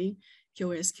steering,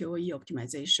 QoS/QoE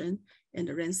optimization, and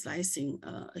the RAN slicing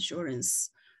assurance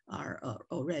are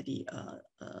already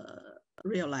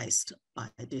realized by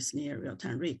this near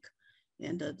real-time rig.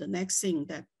 And the next thing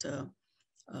that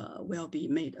will be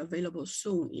made available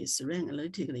soon is RAN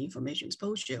analytical information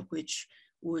exposure, which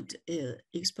would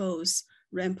expose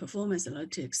RAN performance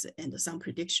analytics and some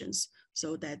predictions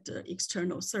so that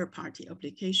external third-party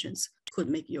applications could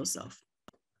make use of.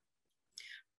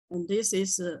 And this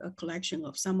is a collection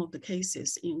of some of the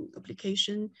cases in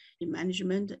application, in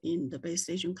management, in the base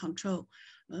station control,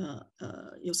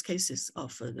 use cases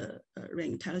of the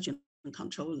RAN intelligent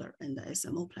controller and the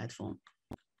SMO platform.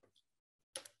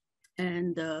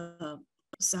 And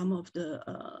some of the,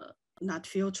 not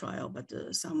field trial, but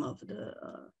some of the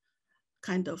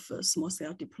kind of small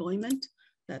scale deployment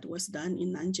that was done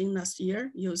in Nanjing last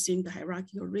year using the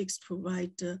hierarchical rigs to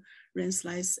provide RAN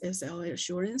slice SLA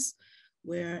assurance,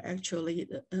 where actually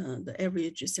the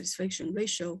average satisfaction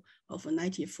ratio of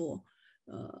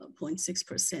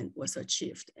 94.6% was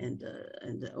achieved. And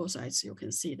also, as you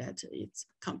can see, that it's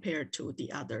compared to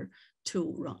the other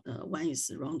two, one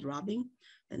is round robin,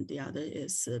 and the other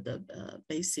is the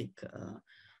basic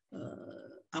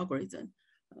algorithm.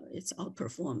 It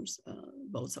outperforms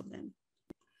both of them.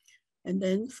 And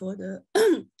then for the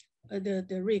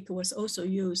the rig was also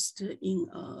used in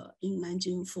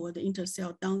Nanjing for the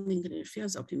intercell downlink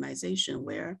interference optimization,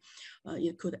 where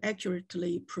it could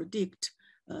accurately predict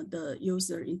the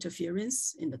user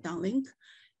interference in the downlink.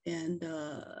 And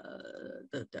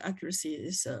the accuracy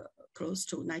is close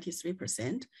to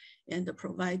 93%. And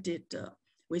provided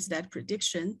with that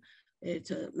prediction, it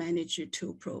managed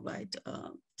to provide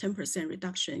 10%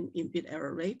 reduction in bit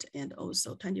error rate and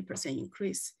also 20%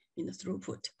 increase in the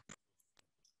throughput.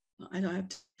 I don't have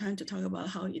time to talk about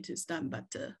how it is done,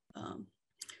 but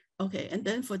okay. And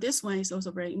then for this one, it's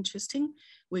also very interesting.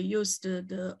 We used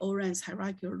the ORAN's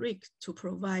hierarchical rig to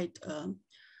provide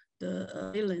the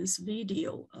surveillance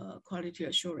video quality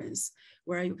assurance,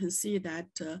 where you can see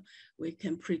that we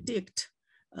can predict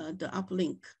the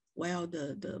uplink while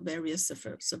the various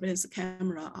surveillance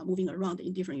camera are moving around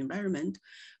in different environment.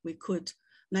 We could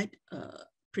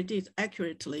predict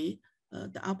accurately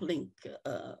the uplink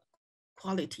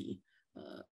quality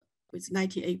with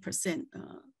 98%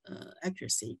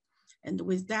 accuracy. And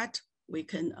with that, we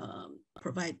can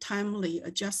provide timely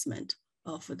adjustment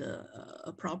of the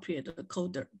appropriate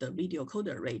coder, the video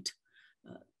coder rate.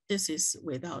 This is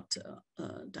without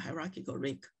the hierarchical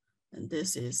rig. And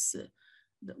this is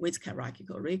with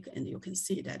hierarchical rig. And you can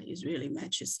see that it really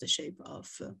matches the shape of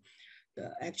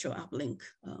the actual uplink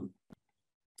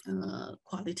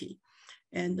quality.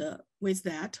 And with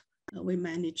that, we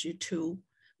managed to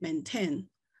maintain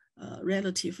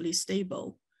relatively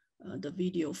stable the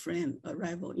video frame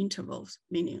arrival intervals,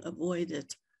 meaning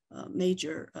avoided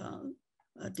major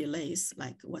delays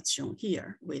like what's shown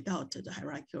here without the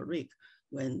hierarchical rig,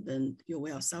 when then you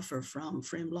will suffer from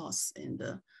frame loss and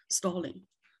stalling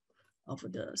of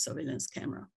the surveillance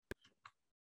camera.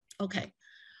 Okay.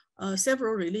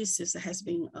 Several releases has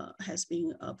been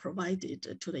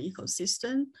provided to the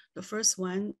ecosystem. The first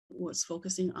one was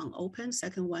focusing on open,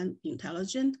 second one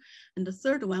intelligent, and the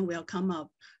third one will come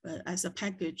up as a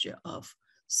package of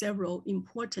several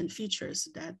important features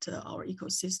that our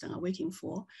ecosystem are waiting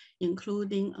for,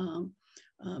 including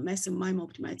massive MIME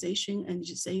optimization,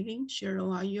 energy saving, shared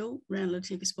ORU, RAN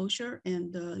analytic exposure,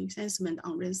 and enhancement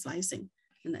on RAN slicing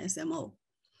and SMO.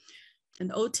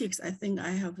 And OTICs, I think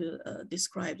I have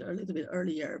described a little bit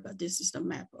earlier, but this is the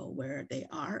map of where they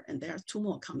are. And there are two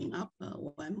more coming up,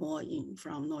 one more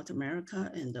from North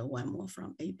America and one more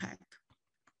from APAC.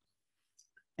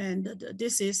 And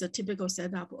this is a typical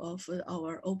setup of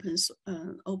our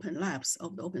open labs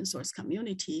of the open source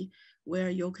community,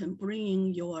 where you can bring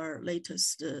in your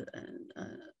latest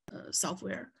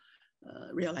software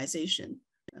realization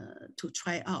to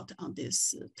try out on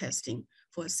this testing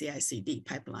for CI/CD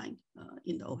pipeline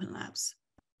in the open labs.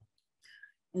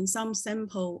 And some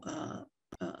sample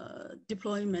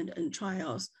deployment and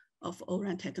trials of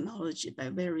ORAN technology by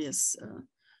various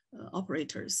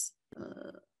operators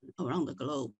around the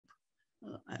globe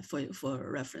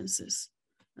for references.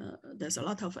 There's a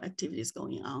lot of activities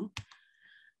going on.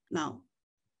 Now,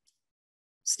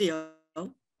 still,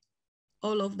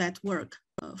 all of that work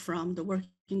from the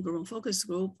working group, focus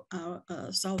group are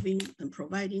solving and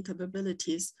providing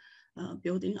capabilities,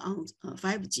 building on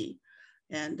 5G.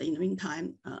 And in the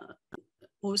meantime,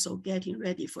 also getting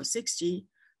ready for 6G.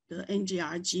 The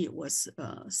NGRG was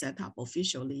set up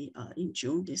officially in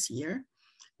June this year.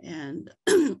 And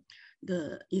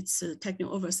its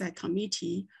technical oversight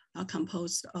committee are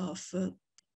composed of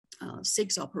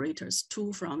 6 operators,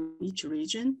 2 from each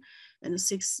region, and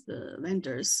 6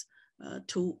 vendors,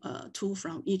 2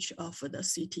 from each of the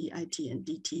CT, IT, and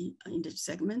DT industry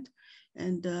segment,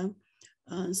 and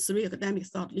 3 academic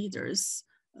thought leaders,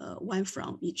 1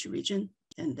 from each region,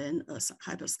 and then a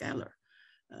hyperscaler.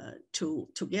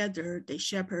 Together, they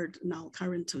shepherd now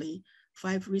currently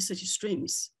 5 research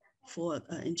streams for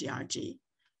NGRG.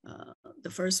 The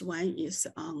first one is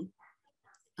on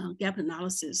gap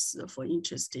analysis for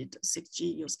interested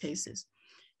 6G use cases.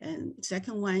 And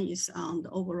second one is on the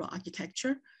overall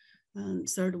architecture.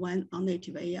 Third one on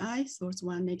native AI, fourth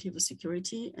one native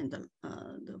security, and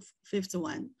the fifth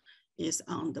one is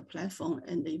on the platform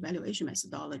and the evaluation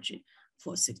methodology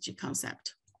for 6G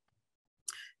concept.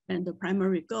 And the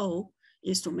primary goal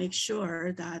is to make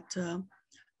sure that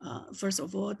first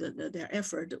of all, their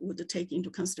effort would take into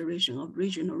consideration of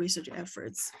regional research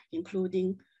efforts,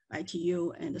 including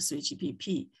ITU and the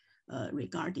 3GPP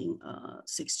regarding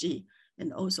 6G,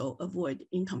 and also avoid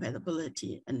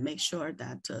incompatibility and make sure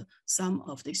that some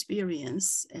of the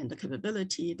experience and the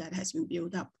capability that has been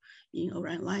built up in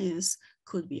ORAN Alliance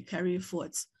could be carried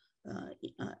forward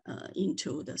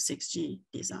into the 6G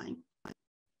design.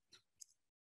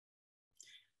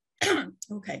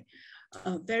 Okay,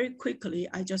 very quickly,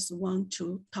 I just want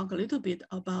to talk a little bit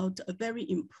about a very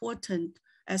important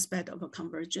aspect of a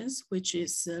convergence, which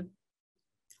is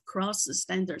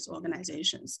cross-standards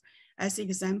organizations. As an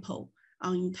example,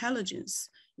 on intelligence,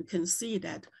 you can see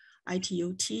that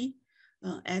ITUT,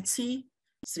 ETSI,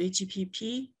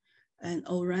 3GPP, and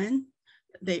ORAN,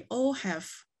 they all have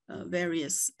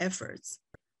various efforts.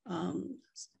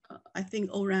 I think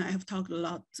ORAN, I have talked a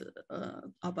lot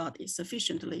about it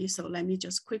sufficiently, so let me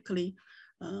just quickly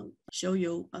show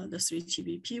you the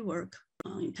 3GPP work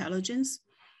on intelligence.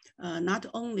 Not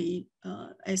only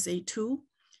SA2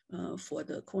 for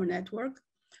the core network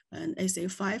and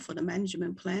SA5 for the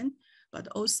management plan, but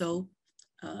also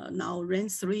now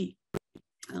RAN3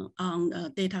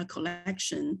 on data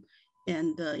collection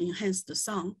and enhanced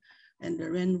sound, and the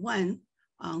RAN1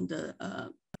 on the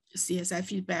CSI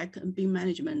feedback and beam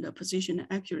management, the position and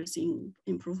accuracy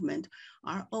improvement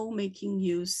are all making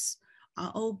use,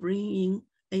 are all bringing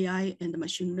AI and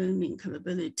machine learning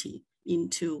capability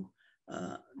into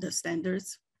the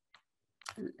standards.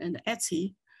 And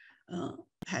ETSI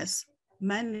has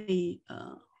many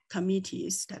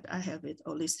committees that I have it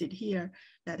all listed here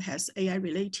that has AI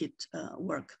related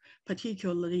work,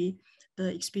 particularly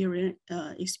the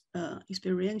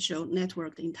experiential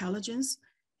network intelligence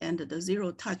and the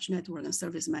zero touch network and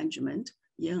service management,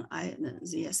 ENI and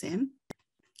ZSM.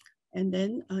 And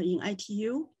then in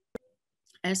ITU,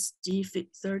 SG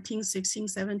 13, 16,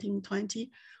 17,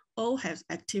 20, all have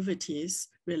activities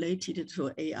related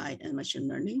to AI and machine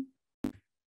learning.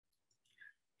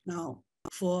 Now,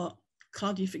 for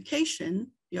cloudification,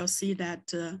 you'll see that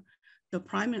the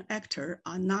primary actor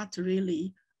are not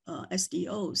really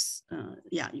SDOs.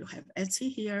 Yeah, you have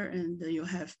ETSI here, and you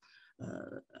have,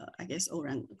 I guess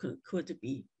ORAN could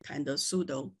be kind of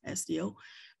pseudo SDO,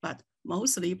 but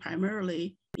mostly,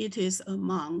 primarily, it is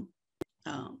among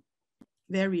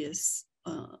various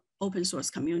open source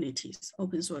communities,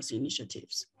 open source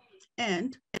initiatives.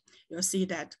 And you'll see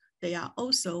that they are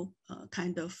also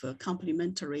kind of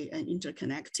complementary and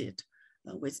interconnected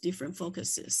with different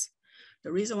focuses.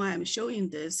 The reason why I'm showing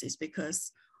this is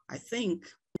because I think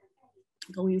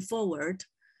going forward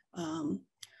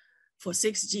for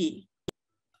 6G,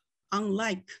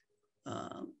 unlike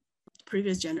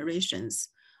previous generations,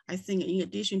 I think in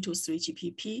addition to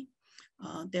 3GPP,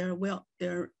 there will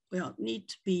need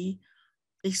to be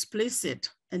explicit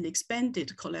and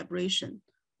expanded collaboration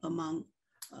among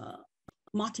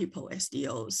multiple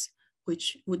SDOs,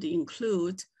 which would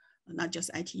include not just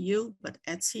ITU, but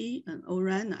ETSI and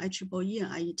ORAN, IEEE,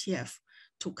 and IETF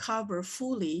to cover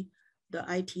fully the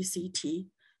ITCT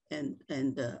and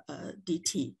the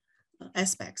DT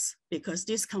aspects, because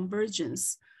this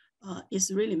convergence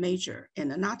is really major,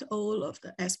 and not all of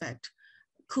the aspects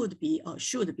could be or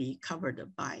should be covered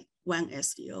by one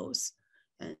SDOs.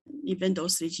 And even though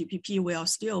 3GPP will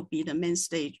still be the main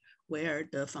stage where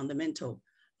the fundamental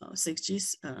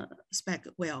 6G spec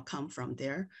will come from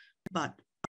there, but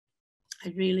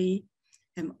I really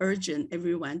am urging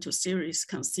everyone to seriously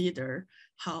consider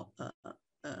how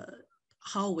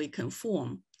we can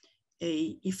form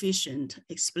a efficient,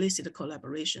 explicit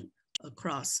collaboration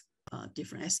across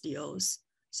different SDOs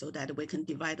so that we can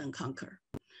divide and conquer.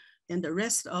 And the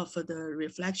rest of the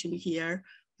reflection here,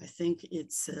 I think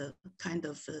it's a kind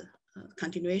of a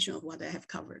continuation of what I have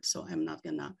covered. So I'm not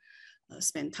gonna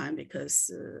spend time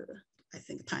because I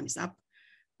think time is up,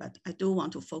 but I do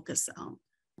want to focus on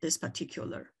this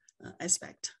particular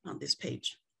aspect on this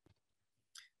page.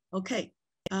 Okay,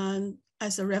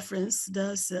 as a reference,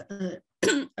 there's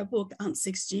a book on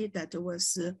 6G that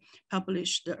was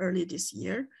published early this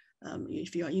year.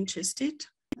 If you are interested,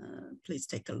 please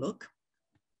take a look.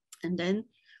 And then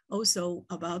also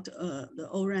about the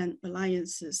ORAN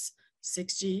Alliance's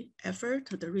 6G effort,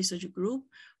 the research group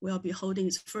will be holding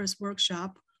its first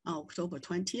workshop on October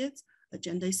 20th.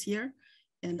 Agenda is here.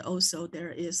 And also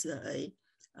there is a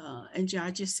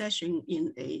NGRG session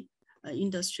in a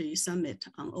industry summit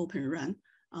on Open RAN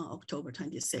on October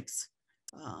 26th.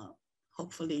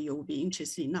 Hopefully you will be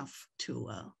interested enough to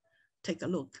take a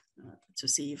look to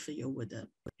see if you would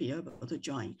be able to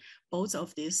join. Both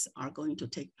of these are going to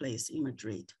take place in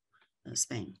Madrid,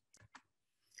 Spain.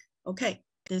 Okay,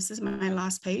 this is my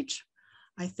last page.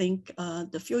 I think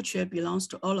the future belongs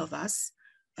to all of us,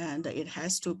 and it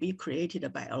has to be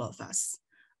created by all of us.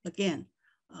 Again,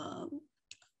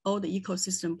 all the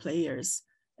ecosystem players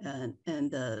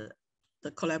and the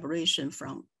collaboration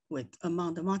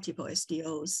among the multiple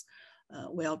SDOs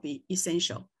will be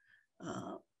essential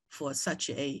for such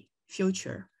a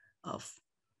future of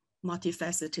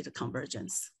multifaceted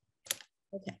convergence.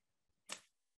 Okay.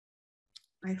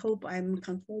 I hope I'm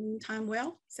controlling time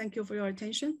well. Thank you for your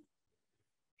attention.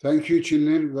 Thank you,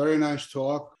 Chih-Lin. Very nice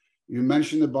talk. You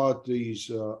mentioned about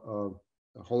these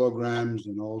holograms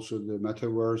and also the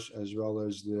metaverse, as well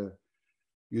as you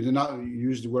did not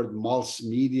use the word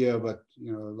multimedia, but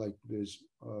like there's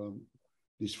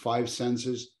these 5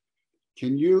 senses.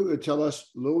 Can you tell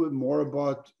us a little bit more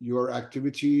about your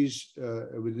activities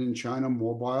within China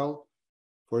Mobile?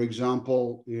 For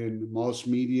example, in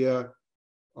multimedia,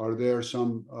 are there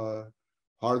some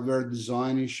hardware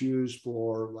design issues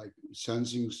for like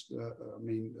sensing,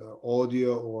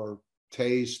 audio or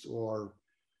taste, or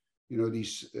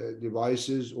these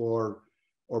devices or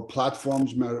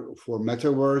platforms for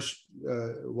metaverse?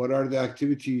 What are the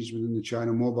activities within the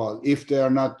China Mobile, if they are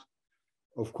not,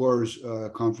 of course,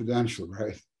 confidential,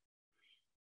 right?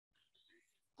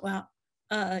 Well,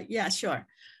 yeah, sure.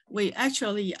 We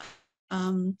actually,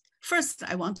 first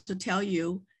I want to tell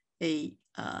you a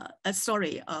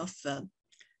story of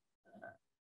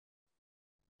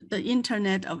the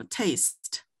Internet of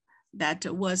Taste that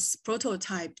was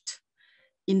prototyped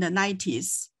in the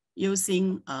 90s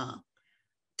using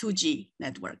 2G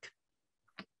network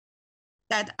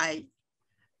that I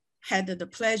had the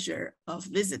pleasure of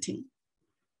visiting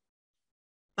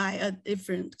by a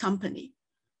different company.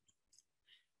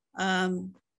 I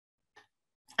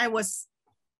was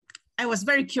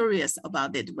very curious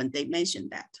about it when they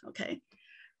mentioned that, okay?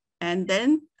 And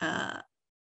then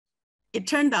it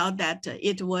turned out that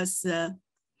it was,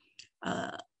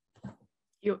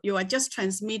 you are just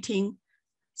transmitting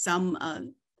some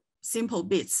simple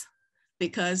bits,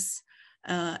 because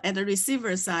at the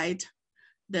receiver side,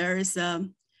 there is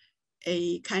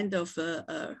a kind of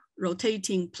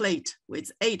rotating plate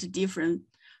with 8 different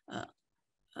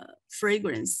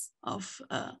fragrance of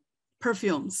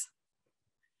perfumes.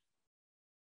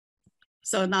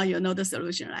 So now you know the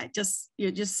solution, right?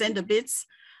 You just send the bits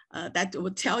that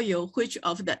will tell you which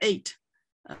of the 8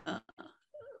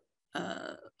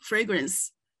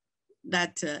 fragrance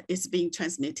that is being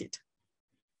transmitted,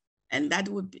 and that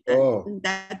would be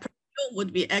that perfume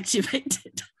would be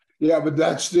activated. Yeah, but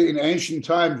that's in ancient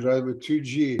times, right? With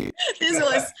 2G. This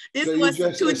was so you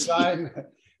just 2G. Assign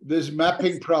this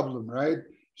mapping problem, right?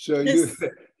 So you.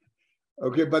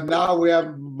 Okay, but now we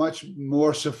have much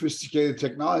more sophisticated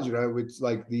technology, right? With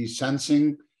like these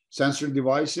sensor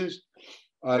devices.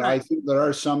 Right. I think there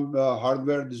are some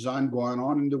hardware design going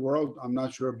on in the world. I'm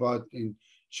not sure about in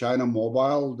China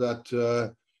Mobile that,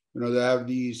 they have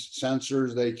these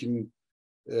sensors. They can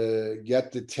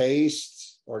get the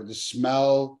taste or the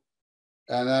smell,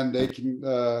 and then they can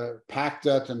pack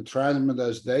that and transmit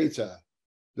as data.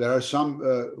 There are some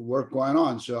work going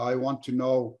on. So I want to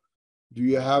know, do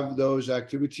you have those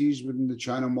activities within the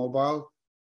China Mobile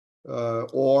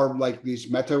or like these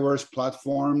metaverse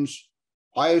platforms?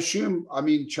 I assume,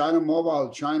 China Mobile,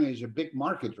 China is a big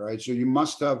market, right? So you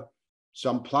must have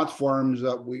some platforms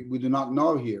that we do not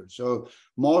know here. So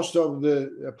most of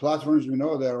the platforms we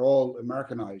know, they're all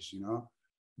Americanized,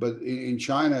 But in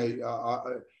China,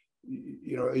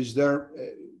 is there,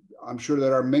 I'm sure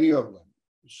there are many of them.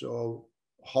 So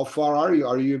how far are you?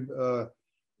 Are you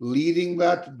leading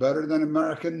that better than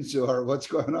Americans, or what's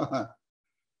going on?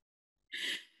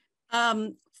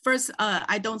 First,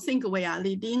 I don't think we are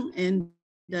leading, and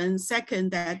then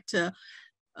second, that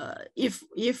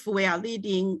if we are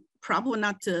leading, probably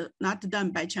not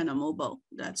done by China Mobile.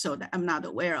 So that I'm not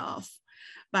aware of.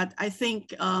 But I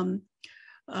think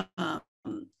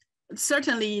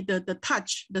certainly the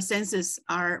touch, the senses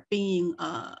are being,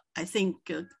 I think,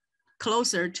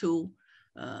 closer to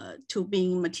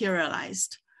being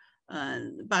materialized.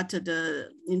 But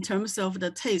in terms of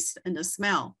the taste and the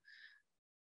smell,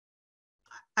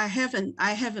 I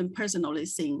haven't personally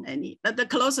seen any. The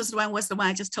closest one was the one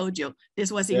I just told you.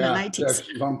 This was in the 90s. That's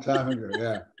a long time ago,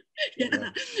 yeah. Yeah.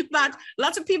 But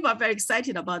lots of people are very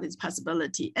excited about this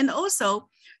possibility. And also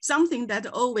something that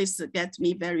always gets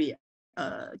me very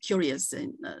curious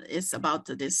is about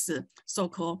this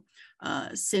so-called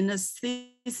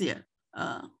synesthesia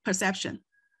perception.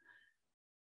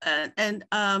 And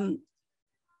I'm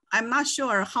not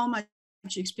sure how much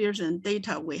experience and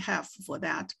data we have for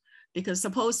that, because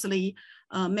supposedly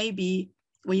maybe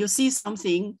when you see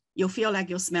something, you feel like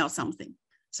you smell something.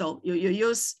 So you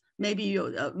use maybe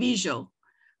your visual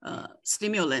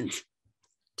stimulant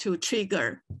to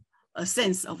trigger a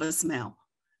sense of a smell.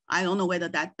 I don't know whether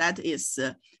that is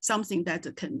something that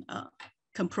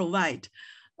can provide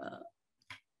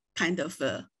kind of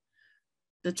the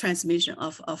transmission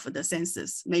of the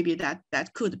senses. Maybe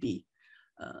that could be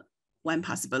one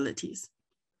possibilities.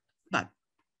 But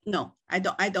no, I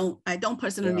don't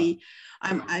personally.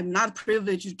 Yeah. I'm not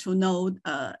privileged to know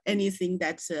anything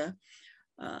that's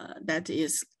that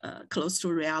is close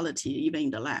to reality, even in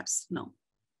the labs. No.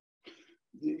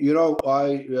 You know,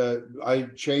 I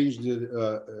changed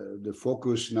the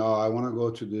focus now. I want to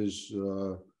go to this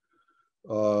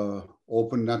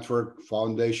open network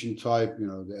foundation type, you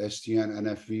know, the SDN,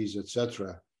 NFVs,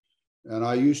 etc. And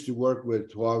I used to work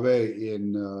with Huawei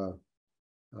in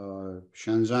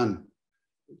Shenzhen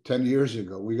 10 years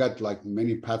ago. We got like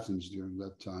many patents during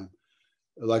that time,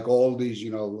 like all these,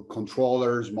 you know,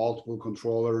 controllers, multiple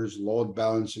controllers, load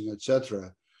balancing,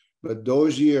 etc. But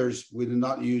those years, we did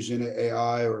not use any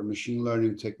AI or machine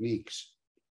learning techniques.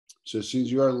 So since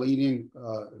you are leading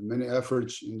many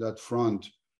efforts in that front,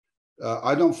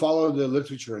 I don't follow the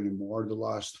literature anymore the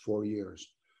last 4 years.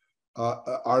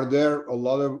 Are there a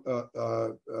lot of,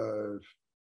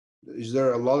 is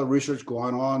there a lot of research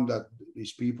going on that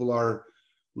these people are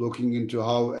looking into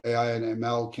how AI and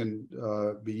ML can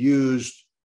be used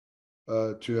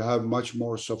to have much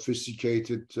more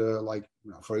sophisticated, like, you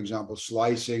know, for example,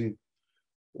 slicing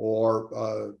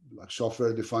or like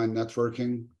software-defined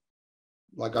networking?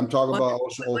 Like I'm talking about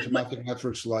also automatic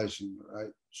network slicing,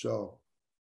 right? So.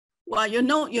 Well, you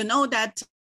know that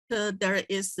there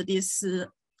is this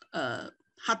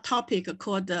hot topic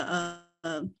called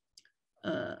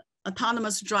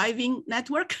autonomous driving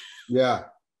network. Yeah,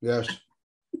 yes.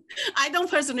 I don't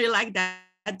personally like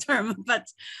that term, but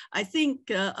I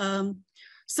think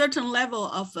certain level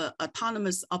of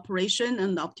autonomous operation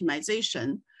and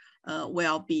optimization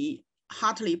will be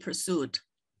hotly pursued,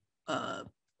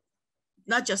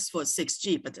 not just for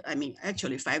 6G, but I mean,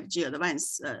 actually 5G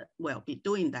advance will be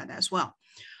doing that as well.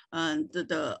 And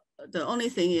the only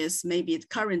thing is maybe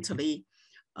currently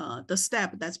the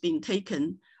step that's being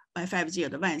taken by 5G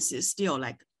advance is still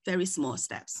like very small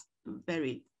steps,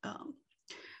 very,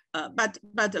 but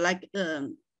like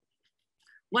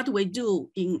what we do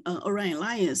in Orion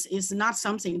Alliance is not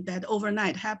something that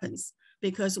overnight happens,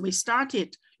 because we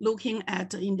started looking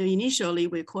at, initially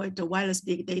we call it the wireless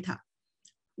big data,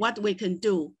 what we can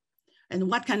do and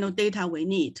what kind of data we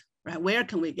need, right? Where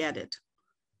can we get it?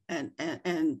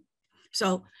 And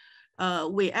so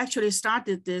we actually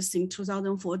started this in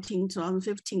 2014,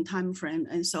 2015 timeframe.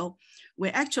 And so we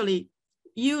actually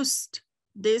used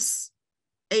this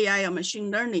AI or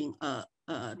machine learning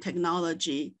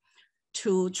technology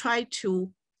to try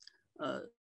to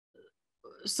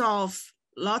solve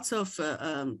lots of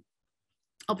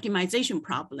optimization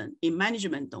problem in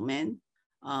management domain,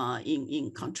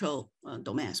 in control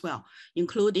domain as well,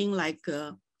 including like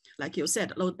you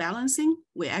said, load balancing,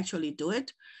 we actually do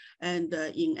it. And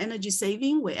in energy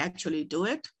saving, we actually do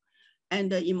it.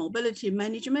 And in mobility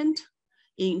management,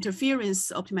 in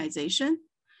interference optimization,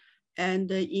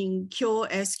 and in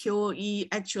QoS/QoE,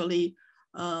 actually,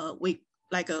 we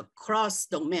like a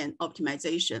cross-domain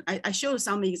optimization. I showed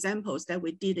some examples that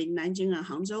we did in Nanjing and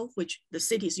Hangzhou, which the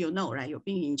cities you know, right? You've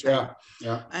been in China.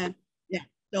 Yeah. And yeah,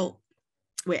 so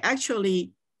we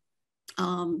actually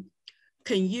can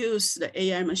use the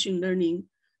AI machine learning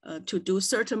to do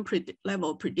certain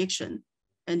level prediction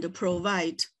and to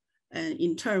provide,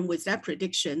 in turn with that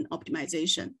prediction,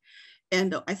 optimization.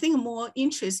 And I think more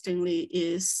interestingly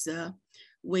is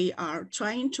we are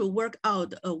trying to work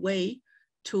out a way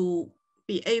to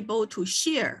be able to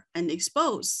share and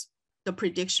expose the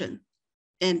prediction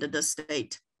and the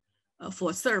state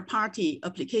for third-party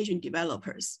application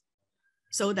developers,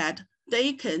 so that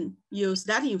they can use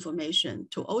that information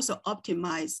to also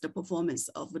optimize the performance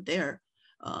of their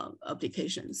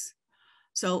applications.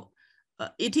 So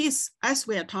it is, as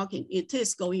we are talking, it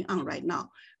is going on right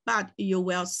now, but you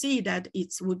will see that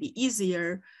it would be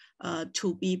easier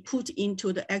to be put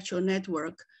into the actual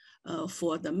network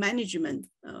for the management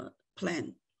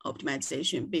plan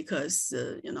optimization, because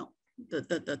you know,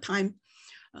 the time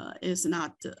is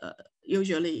not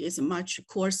usually is much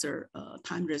coarser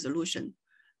time resolution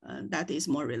that is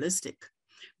more realistic.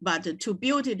 But to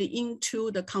build it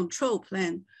into the control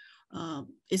plan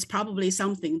is probably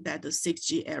something that the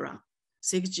 6G era,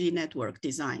 6G network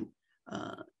design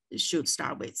should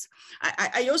start with.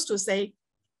 I used to say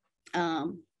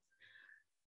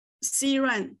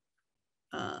C-RAN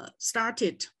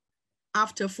started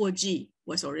after 4G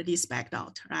was already spec'd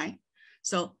out, right?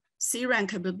 So C-RAN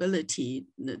capability,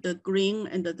 the green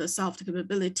and the soft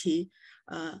capability,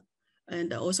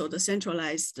 and also the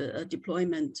centralized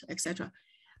deployment, etc.,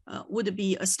 would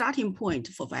be a starting point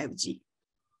for 5G.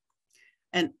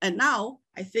 And now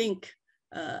I think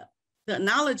the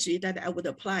analogy that I would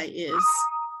apply is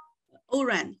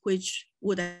O-RAN, which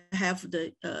would have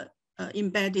the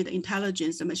embedded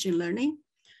intelligence and machine learning.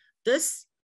 This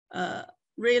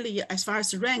really, as far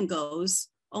as RAN goes,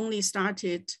 only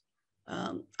started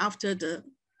after the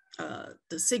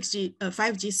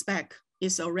 5G spec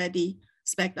is already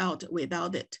spec'd out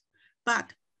without it.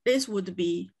 But this would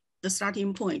be the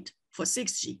starting point for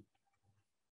 6G.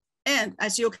 And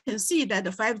as you can see that the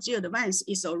 5G advance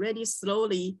is already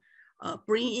slowly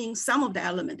bringing some of the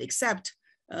element, except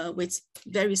with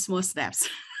very small steps.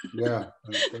 Yeah.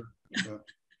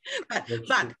 But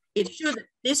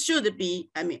this should be,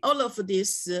 I mean, all of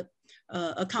this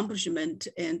accomplishment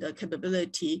and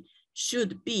capability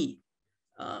should be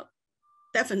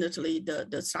definitely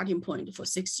the starting point for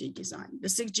 6G design. The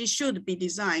 6G should be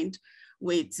designed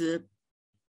with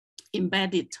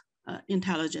embedded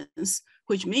intelligence,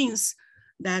 which means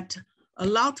that a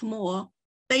lot more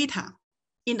data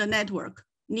in the network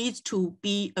needs to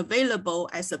be available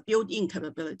as a built-in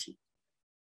capability.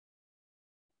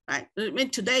 Right? I mean,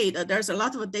 today, there's a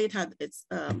lot of data that's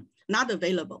not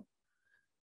available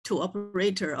to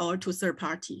operator or to third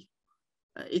party.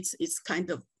 It's kind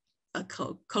of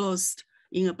closed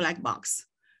in a black box.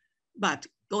 But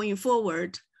going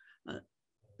forward,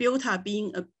 delta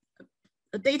being a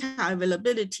data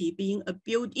availability being a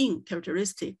built-in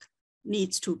characteristic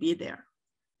needs to be there,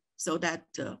 so that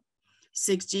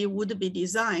 6G would be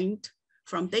designed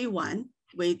from day one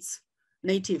with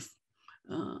native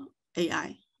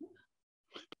AI.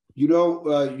 You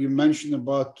know, you mentioned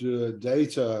about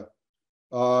data.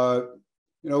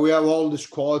 You know, we have all this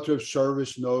quality of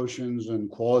service notions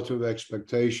and quality of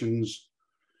expectations.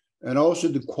 And also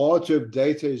the quality of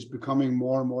data is becoming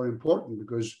more and more important,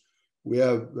 because we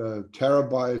have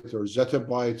terabyte or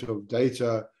zettabyte of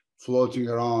data floating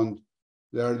around.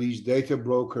 There are these data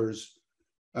brokers,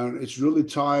 and it's really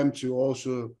time to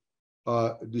also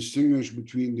distinguish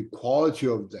between the quality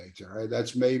of data, right?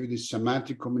 That's maybe the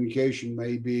semantic communication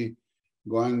may be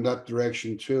going that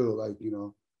direction too, like, you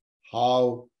know,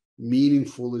 how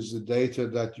meaningful is the data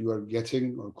that you are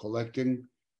getting or collecting.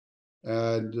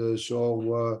 And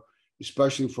so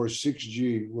especially for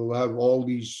 6G, we'll have all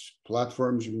these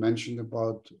platforms you mentioned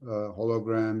about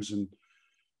holograms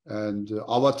and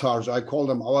avatars. I call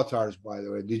them avatars, by the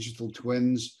way, digital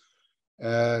twins,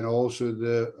 and also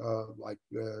the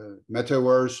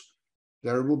metaverse.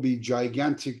 There will be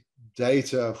gigantic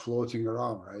data floating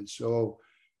around, right? So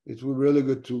it will be really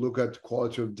good to look at the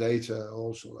quality of data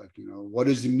also, like, you know, what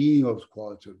is the meaning of the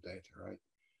quality of data, right?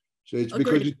 So it's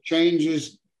because it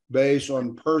changes based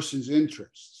on person's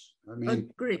interests. I mean,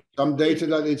 some data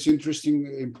that it's interesting,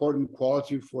 important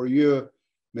quality for you,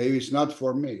 maybe it's not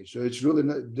for me. So it's really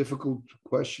a difficult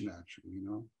question, actually, you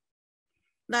know.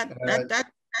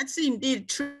 That's indeed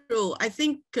true. I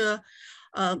think data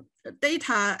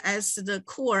as the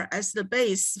core, as the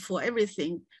base for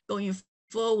everything going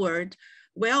forward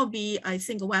will be, I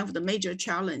think, one of the major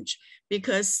challenge,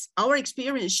 because our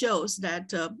experience shows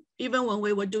that even when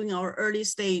we were doing our early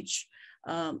stage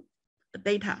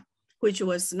data, which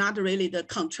was not really the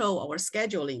control or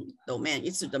scheduling domain,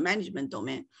 it's the management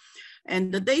domain.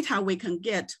 And the data we can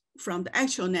get from the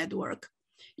actual network,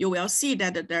 you will see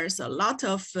that there's a lot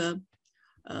of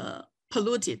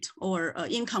polluted or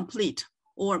incomplete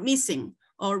or missing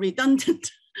or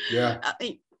redundant. Yeah.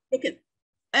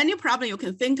 Any problem you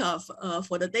can think of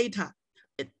for the data,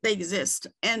 they exist.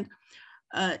 And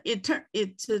it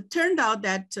turned out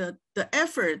that the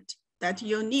effort that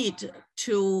you need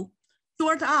to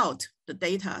sort out the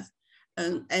data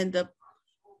and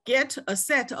get a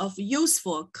set of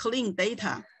useful, clean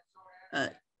data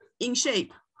in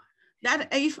shape, that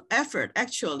effort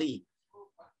actually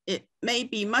it may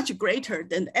be much greater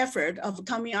than the effort of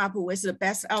coming up with the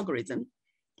best algorithm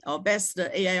or best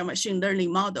AI machine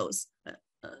learning models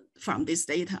from this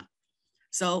data.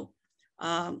 So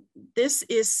this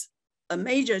is a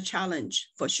major challenge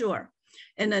for sure.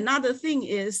 And another thing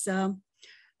is,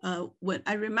 when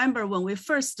I remember when we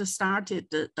first started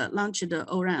launched the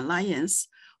ORAN Alliance,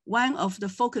 one of the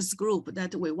focus group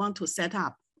that we want to set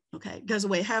up, okay, because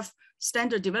we have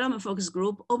standard development focus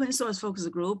group, open source focus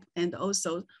group, and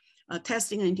also a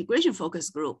testing and integration focus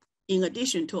group, in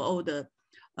addition to all the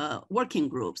working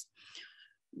groups.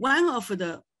 One of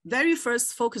the very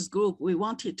first focus group we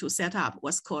wanted to set up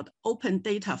was called Open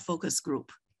Data Focus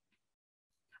Group.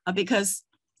 Because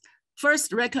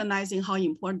first, recognizing how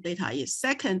important data is.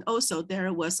 Second, also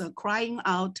there was a crying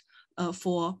out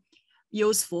for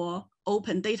useful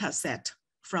open data set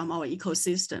from our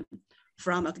ecosystem,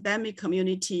 from academic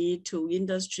community to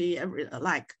industry,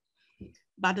 alike.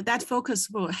 But that focus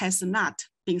group has not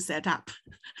been set up.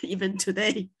 Even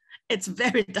today, it's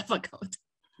very difficult.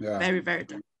 Yeah. Very, very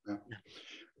difficult. Yeah.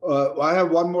 I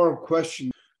have one more question.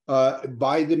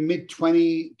 By the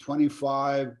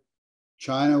mid-2025,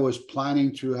 China was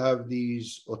planning to have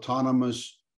these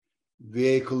autonomous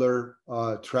vehicular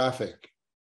traffic.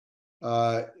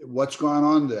 What's going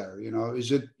on there? You know,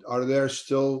 are they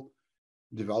still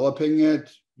developing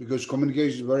it? Because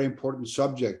communication is a very important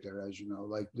subject there, as you know,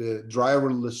 like the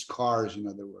driverless cars, in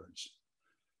other words.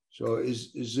 So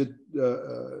is it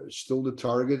still the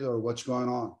target, or what's going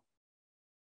on?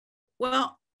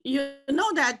 Well, you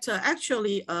know that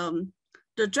actually the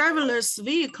driverless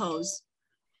vehicles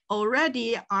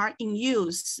already are in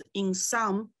use in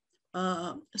some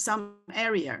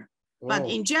area, but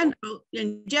in general,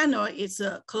 it's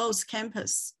a closed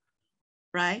campus,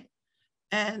 right?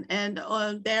 And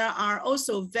there are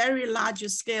also very large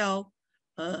scale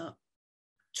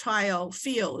trial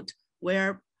field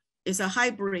where it's a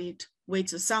hybrid with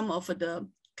some of the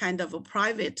kind of a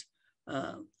private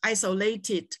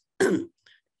isolated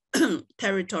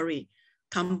territory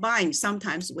combined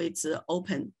sometimes with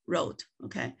open road,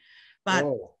 okay? But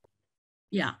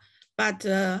yeah, but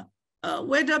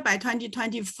whether by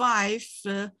 2025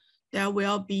 there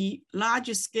will be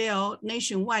large scale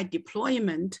nationwide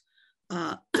deployment,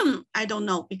 I don't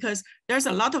know, because there's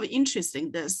a lot of interest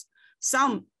in this.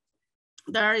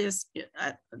 There's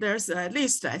at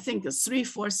least, I think, 3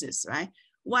 forces, right?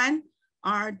 One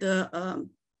are the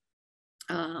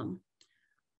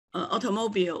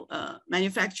automobile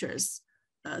manufacturers.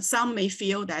 Some may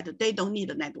feel that they don't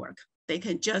need a network. They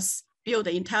can just build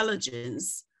the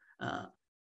intelligence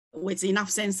with enough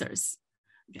sensors.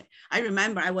 Okay. I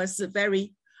remember I was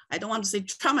very, I don't want to say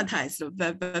traumatized,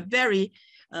 but very,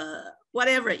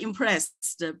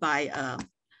 impressed by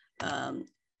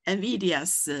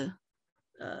NVIDIA's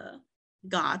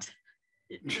God,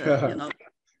 you know,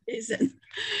 reason.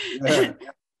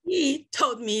 He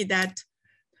told me that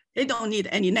they don't need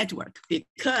any network,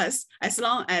 because as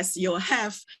long as you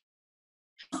have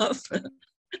of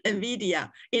NVIDIA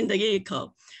in the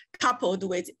vehicle, coupled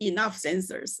with enough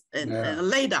sensors and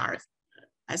LiDAR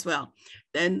as well,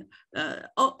 then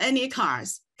any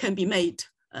cars can be made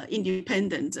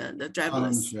independent, the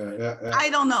driverless. I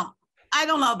don't know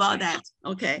about that.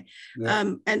 Okay,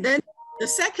 and then the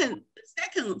second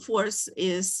force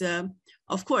is,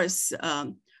 of course,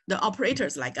 the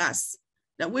operators like us,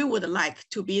 that we would like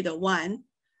to be the one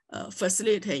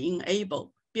facilitating,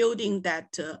 enable, building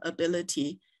that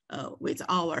ability with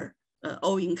our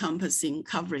all-encompassing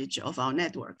coverage of our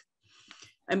network.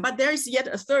 But there is yet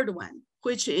a third one,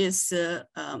 which is the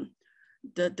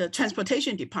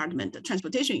transportation department, the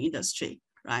transportation industry,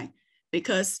 right?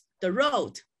 Because the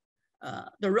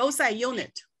roadside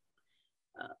unit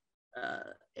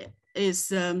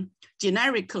is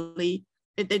generically,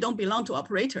 they don't belong to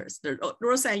operators. The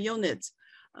roadside unit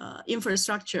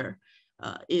infrastructure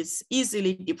is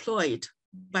easily deployed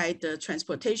by the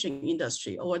transportation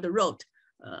industry or the road,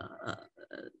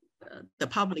 the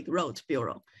public road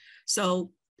bureau.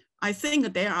 So I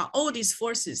think there are all these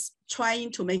forces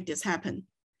trying to make this happen.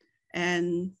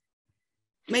 And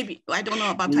maybe, I don't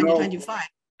know about 2025,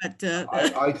 but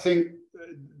I think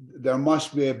there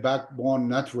must be a backbone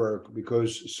network,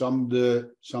 because some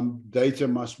data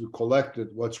must be collected,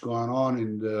 what's going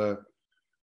on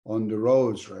on the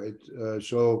roads, right?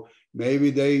 So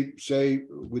maybe they say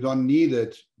we don't need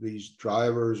it, these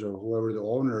drivers or whoever the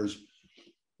owners,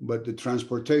 but the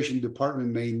transportation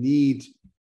department may need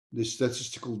the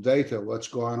statistical data, what's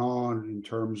going on in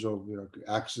terms of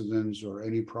accidents or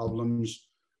any problems.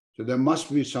 So there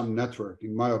must be some network,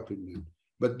 in my opinion.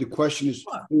 But the question is,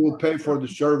 who will pay for the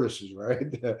services,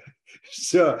 right?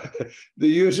 So the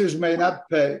users may not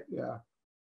pay. Yeah.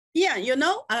 Yeah,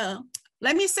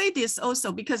 let me say this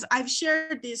also, because I've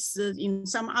shared this in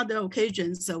some other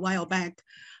occasions a while back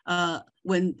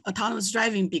when autonomous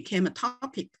driving became a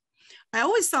topic. I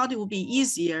always thought it would be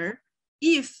easier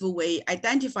if we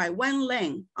identify one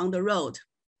lane on the road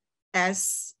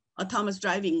as autonomous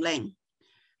driving lane,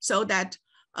 so that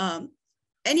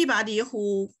anybody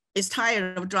who is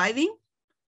tired of driving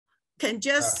can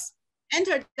just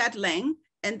enter that lane,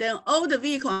 and then all the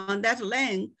vehicles on that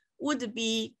lane would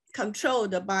be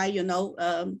controlled by,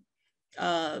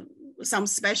 some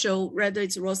special, whether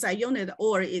it's roadside unit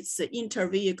or it's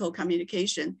inter-vehicle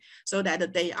communication, so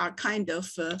that they are kind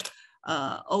of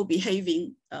all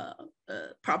behaving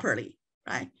properly,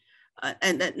 right?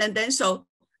 And then so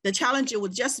the challenge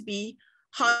would just be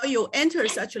how you enter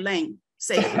such a lane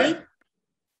safely,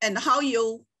 and how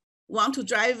you want to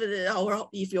drive, or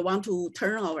if you want to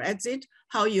turn or exit,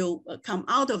 how you come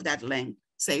out of that lane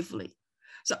safely.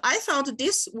 So I thought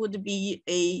this would be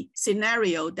a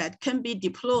scenario that can be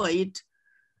deployed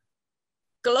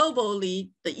globally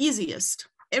the easiest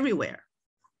everywhere.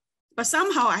 But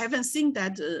somehow I haven't seen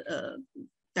that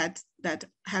that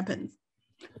happen.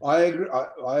 I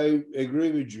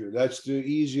agree with you. That's the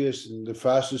easiest and the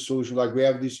fastest solution. Like we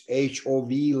have these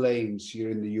HOV lanes here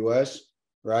in the US,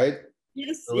 right?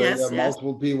 Yes, so yes, yes.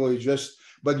 Multiple people,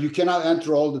 but you cannot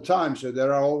enter all the time. So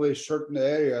there are always certain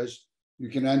areas you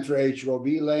can enter HOV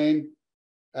lane,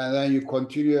 and then you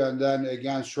continue, and then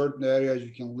again, certain areas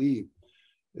you can leave.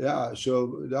 Yeah,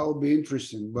 so that would be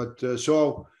interesting. But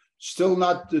so still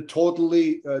not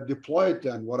totally deployed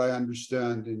then, what I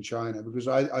understand in China, because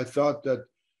I thought that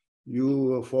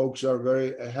you folks are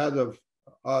very ahead of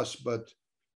us, but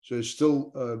so it's still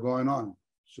going on.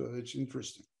 So it's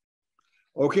interesting.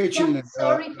 Okay, Chih-Lin. Yeah,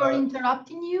 sorry for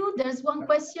interrupting you. There's one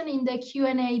question in the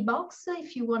Q&A box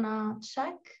if you want to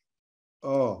check.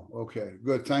 Oh, okay,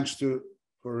 good. Thanks for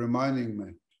reminding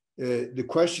me. The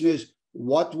question is,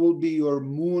 what will be your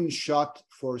moonshot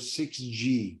for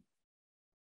 6G?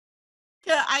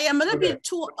 Yeah, I am a little bit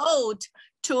too old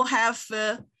to have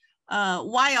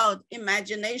wild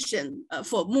imagination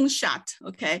for moonshot,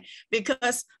 okay?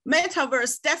 Because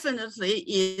metaverse definitely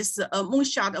is a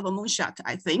moonshot of a moonshot,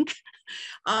 I think.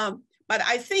 But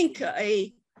I think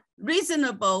a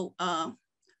reasonable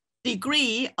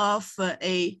degree of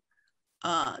a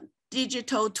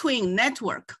digital twin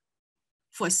network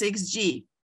for 6G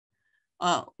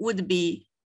would be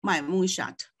my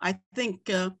moonshot. I think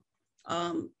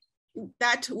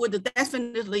that would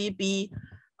definitely be,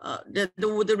 that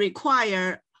would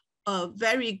require a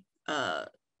very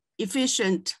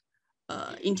efficient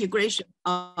integration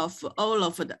of all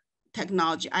of the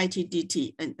technology, IT,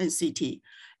 DT, and CT.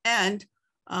 And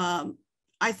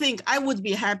I think I would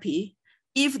be happy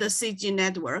if the 6G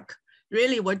network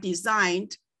really were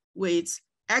designed with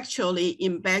actually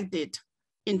embedded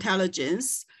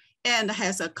intelligence and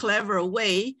has a clever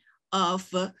way of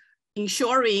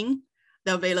ensuring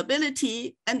the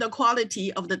availability and the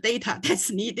quality of the data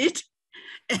that's needed,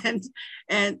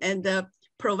 and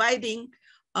providing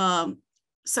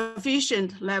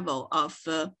sufficient level of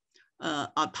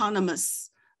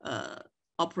autonomous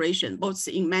operation, both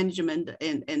in management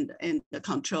and the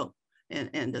control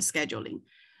and the scheduling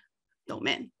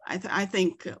domain. I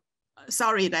think,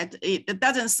 sorry that it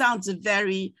doesn't sound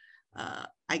very,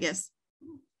 I guess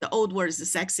the old word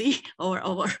is sexy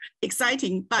or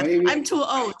exciting, but maybe. I'm too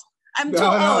old. I'm too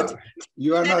old.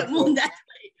 You are not old. That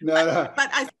way. No. But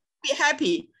I'd be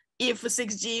happy if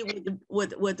 6G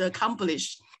would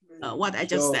accomplish what I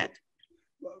just said.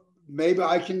 Maybe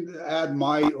I can add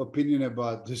my opinion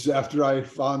about this after I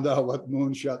found out what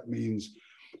moonshot means.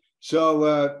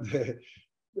 So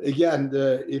again,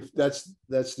 if that's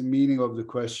the meaning of the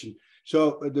question.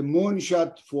 So the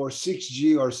moonshot for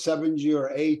 6G or 7G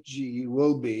or 8G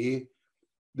will be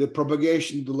the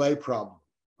propagation delay problem.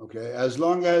 Okay, as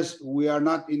long as we are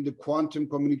not in the quantum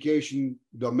communication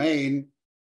domain,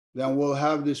 then we'll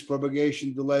have this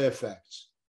propagation delay effects.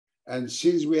 And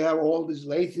since we have all these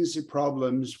latency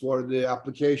problems for the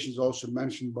applications also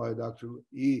mentioned by Dr.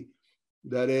 E,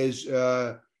 that is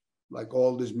like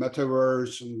all this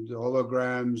metaverse and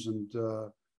holograms and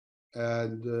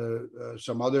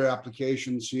some other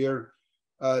applications here,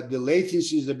 the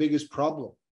latency is the biggest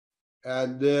problem.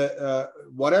 And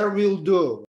whatever we'll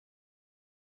do,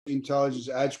 intelligence,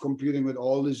 edge computing with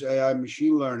all this AI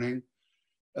machine learning,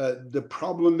 the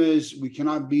problem is we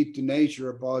cannot beat the nature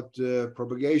about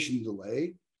propagation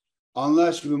delay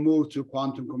unless we move to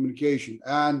quantum communication.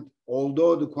 And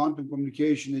although the quantum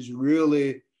communication is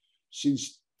really,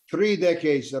 since 3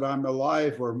 decades that I'm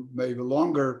alive or maybe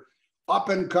longer, up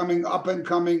and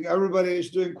coming. Everybody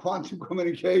is doing quantum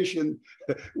communication.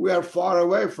 We are far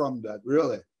away from that,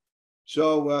 really.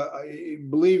 So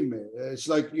believe me, it's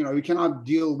like, we cannot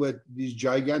deal with these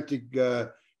gigantic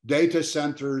data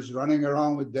centers, running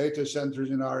around with data centers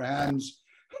in our hands.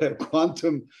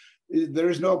 Quantum, there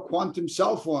is no quantum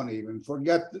cell phone even,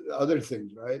 forget other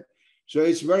things, right? So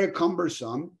it's very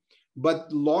cumbersome,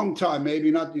 but long time,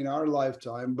 maybe not in our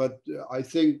lifetime, but I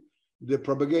think the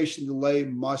propagation delay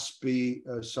must be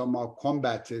somehow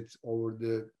combated over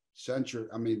the century,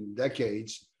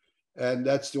 decades. And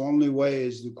that's the only way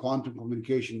is the quantum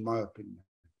communication, in my opinion.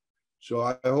 So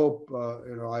I hope,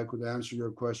 I could answer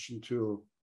your question too,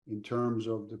 in terms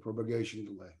of the propagation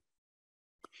delay,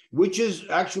 which is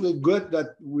actually good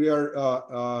that we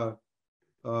are,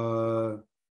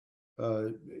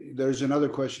 there's another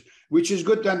question, which is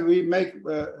good that we make,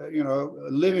 a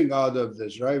living out of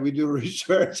this, right? We do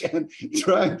research and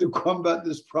trying to combat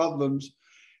these problems.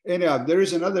 Anyhow, there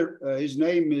is another, his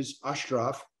name is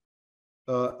Ashraf,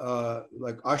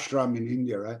 like Ashram in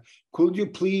India, right? Could you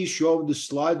please show the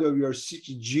slide of your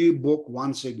 6G book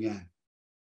once again?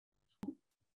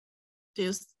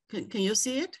 Can you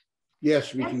see it?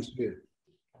 Yes, we can see it.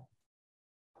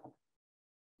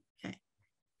 Okay.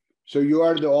 So you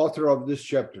are the author of this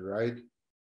chapter, right?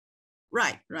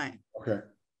 Right. Okay.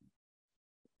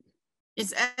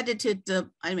 It's edited,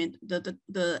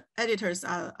 the editors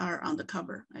are on the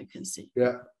cover, I can see.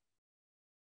 Yeah.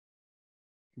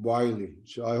 Wiley.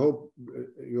 So I hope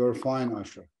you're fine,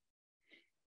 Ashraf.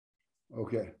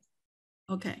 Okay.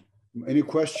 Okay. Any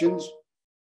questions?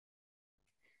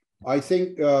 I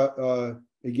think,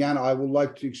 again, I would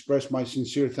like to express my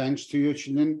sincere thanks to you,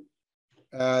 Chih-Lin.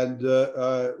 And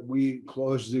we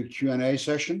close the Q&A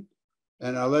session.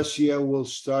 And Alessia will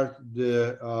start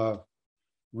the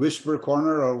whisper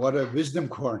corner, or what, a wisdom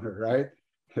corner, right?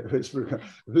 Wisdom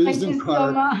Thank you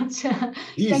corner. so much.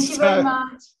 Thank you very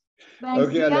much. Thanks,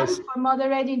 Okay, Ian, for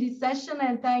moderating this session,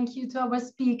 and thank you to our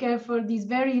speaker for this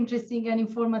very interesting and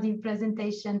informative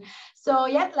presentation. So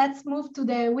yeah, let's move to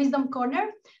the Wisdom Corner,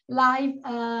 live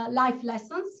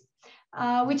lessons,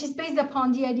 which is based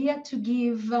upon the idea to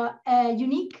give a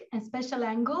unique and special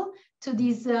angle to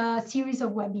this series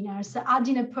of webinars,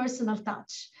 adding a personal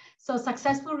touch. So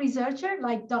successful researcher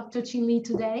like Dr. Chih-Lin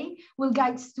today will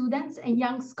guide students and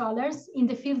young scholars in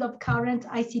the field of current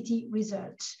ICT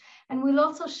research. And we'll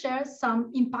also share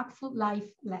some impactful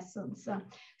life lessons.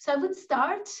 So I would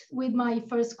start with my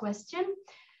first question.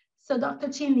 So Dr.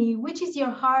 Chih-Lin, which is your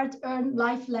hard-earned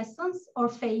life lessons or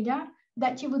failure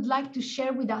that you would like to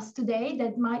share with us today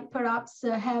that might perhaps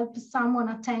help someone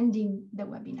attending the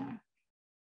webinar?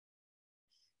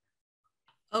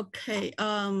 Okay.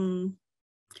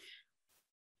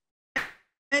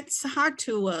 It's hard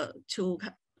to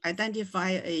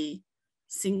identify a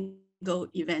single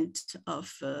event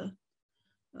of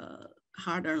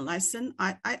hard-earned lesson.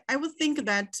 I would think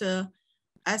that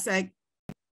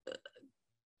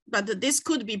but this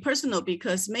could be personal,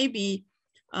 because maybe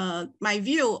my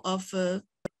view of the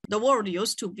world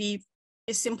used to be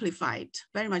simplified,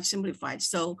 very much simplified.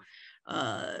 So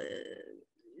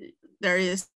there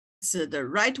is the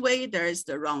right way, there is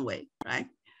the wrong way, right?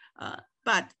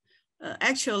 But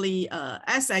actually,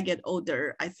 as I get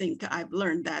older, I think I've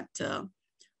learned that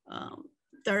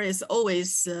there is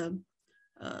always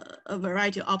a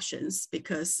variety of options,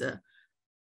 because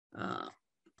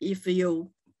if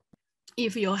you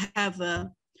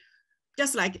have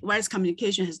just like wireless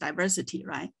communication has diversity,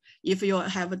 right? If you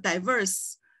have a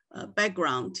diverse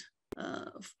background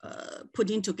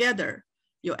putting together,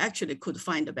 you actually could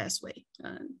find the best way.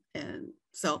 And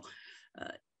so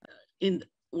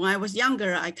when I was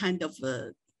younger, I kind of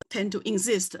tend to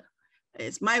insist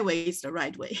it's my way, it's the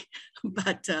right way.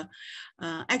 But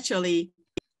actually,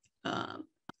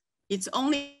 it's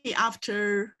only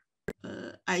after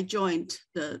I joined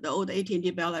the old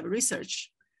AT&T Bell Lab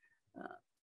research,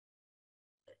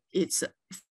 it's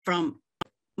from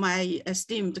my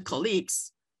esteemed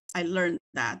colleagues, I learned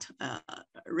that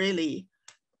really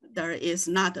there is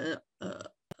not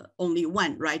only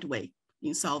one right way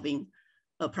in solving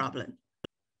a problem.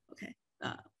 Okay,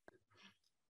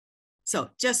 so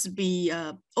just be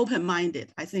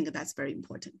open-minded. I think that's very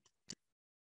important.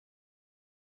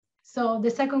 So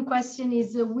the second question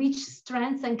is, which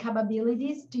strengths and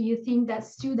capabilities do you think that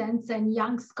students and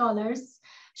young scholars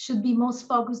should be most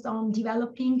focused on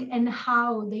developing, and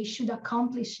how they should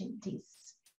accomplish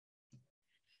this?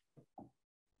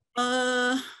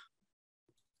 I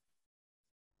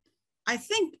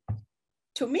think,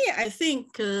 to me, I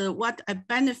think what I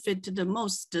benefited the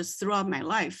most throughout my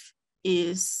life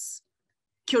is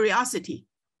curiosity.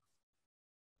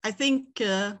 I think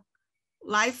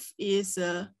life is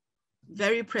a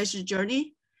very precious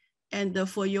journey, and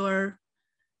for your,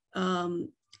 I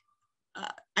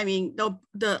mean,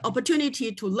 the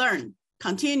opportunity to learn,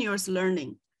 continuous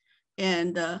learning,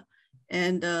 and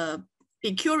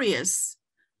be curious,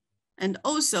 and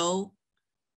also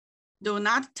do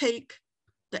not take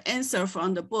the answer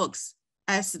from the books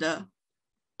as the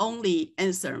only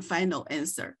answer, final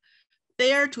answer.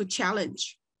 Dare to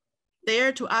challenge,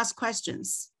 dare to ask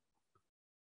questions,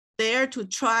 dare to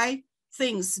try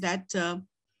things that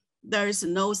there is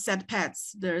no set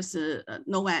paths, there's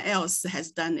no one else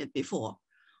has done it before.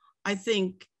 I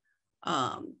think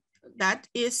that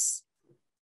is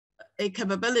a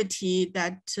capability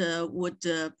that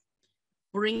would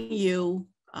bring you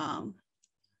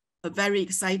a very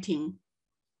exciting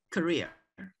career.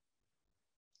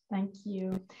 Thank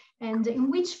you. And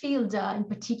in which field in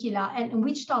particular, and in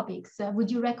which topics would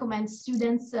you recommend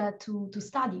students to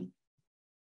study?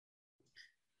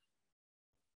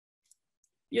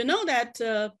 You know that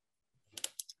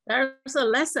there's a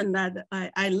lesson that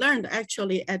I learned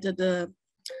actually at the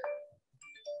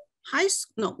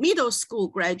middle school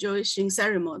graduation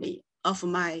ceremony of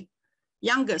my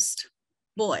youngest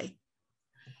boy.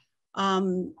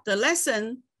 The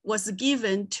lesson was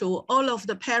given to all of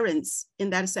the parents in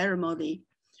that ceremony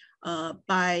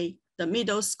by the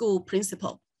middle school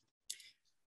principal.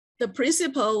 The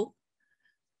principal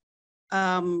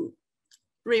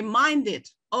reminded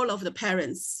all of the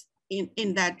parents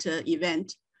in that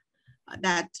event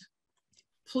that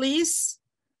please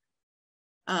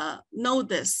know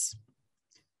this.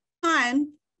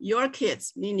 Time your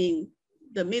kids, meaning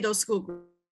the middle school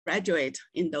graduate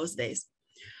in those days,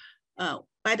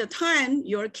 by the time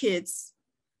your kids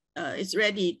is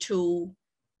ready to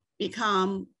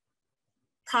become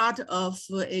part of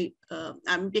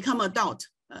become adult,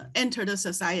 enter the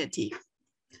society,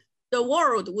 the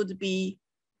world would be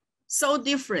so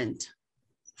different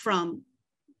from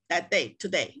that day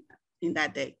today, in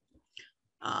that day.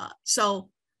 So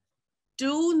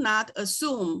do not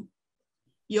assume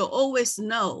you always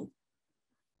know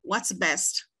what's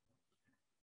best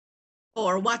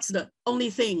or what's the only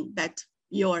thing that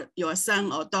your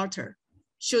son or daughter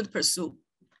should pursue,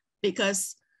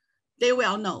 because they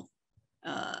will know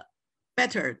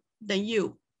better than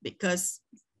you, because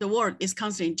the world is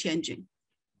constantly changing.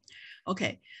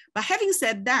 Okay, but having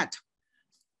said that,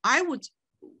 I would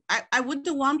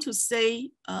want to say,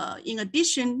 in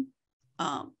addition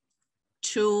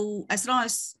to, as long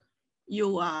as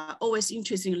you are always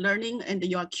interested in learning and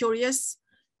you are curious,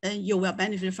 and you will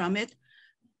benefit from it.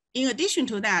 In addition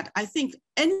to that, I think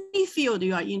any field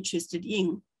you are interested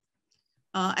in,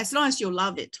 as long as you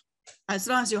love it, as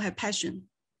long as you have passion,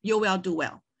 you will do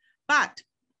well. But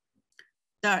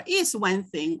there is one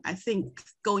thing I think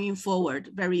going forward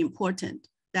very important,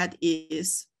 that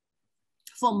is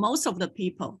for most of the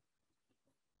people,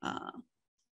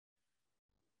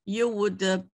 you would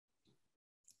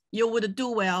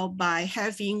do well by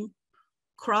having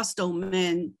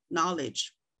cross-domain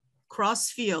knowledge,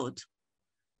 cross-field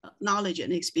knowledge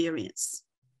and experience.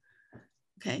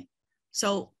 Okay,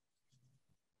 so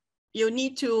you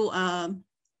need to,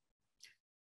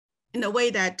 in a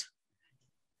way that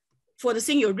for the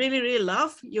thing you really, really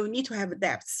love, you need to have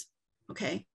depth,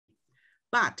 okay?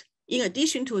 But in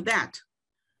addition to that,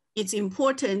 it's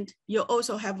important you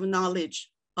also have knowledge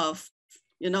of,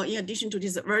 in addition to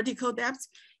this vertical depth,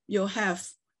 you have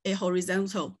a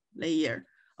horizontal layer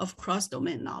of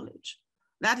cross-domain knowledge.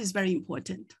 That is very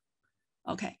important,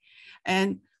 okay?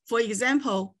 And for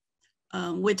example,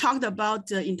 we talked about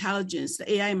intelligence,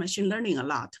 the AI and machine learning a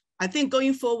lot. I think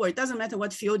going forward, it doesn't matter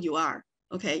what field you are,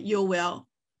 okay? You will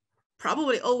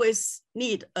probably always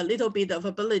need a little bit of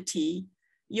ability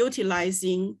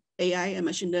utilizing AI and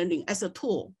machine learning as a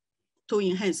tool to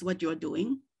enhance what you're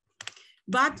doing.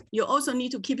 But you also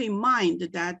need to keep in mind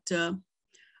that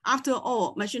after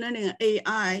all, machine learning and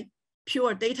AI,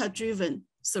 pure data-driven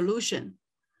solution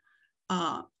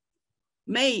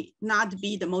may not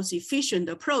be the most efficient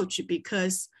approach,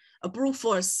 because a brute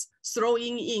force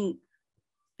throwing in,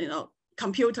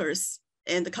 computers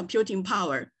and the computing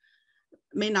power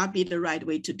may not be the right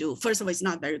way to do. First of all, it's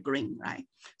not very green, right?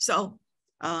 So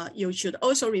you should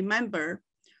also remember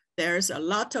there's a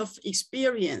lot of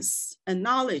experience and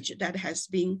knowledge that has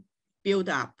been built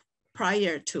up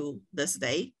prior to this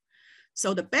day.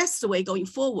 So the best way going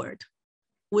forward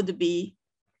would be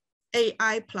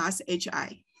AI plus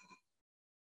HI.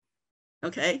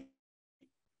 Okay,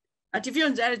 artificial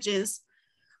intelligence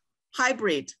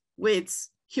hybrid with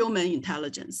human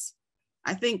intelligence.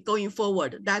 I think going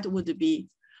forward, that would be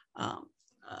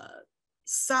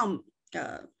some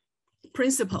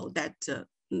principle that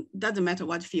doesn't matter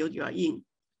what field you are in,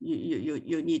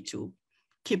 you need to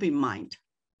keep in mind.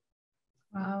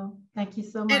 Wow, thank you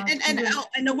so much.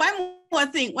 And one more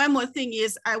thing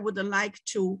is I would like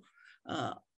to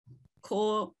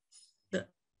call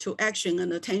to action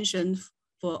and attention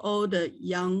for all the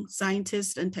young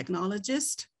scientists and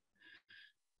technologists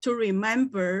to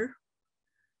remember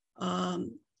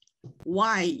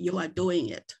why you are doing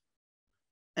it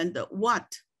and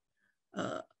what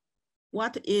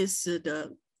is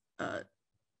the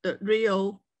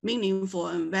real meaningful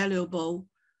and valuable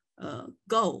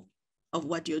goal of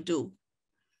what you do.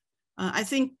 I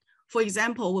think, for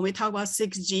example, when we talk about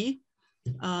 6G,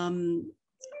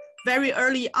 very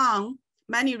early on,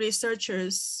 many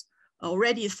researchers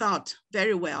already thought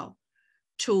very well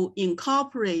to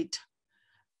incorporate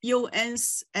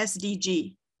UN's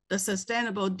SDG, the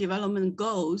Sustainable Development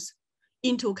Goals,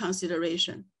 into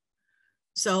consideration.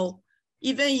 So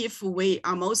even if we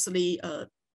are mostly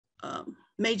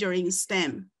majoring in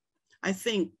STEM, I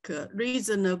think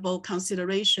reasonable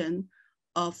consideration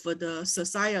of the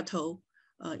societal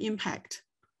impact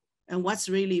and what's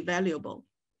really valuable,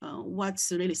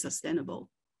 what's really sustainable,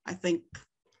 I think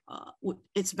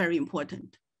it's very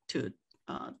important to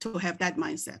have that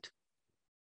mindset.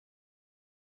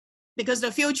 Because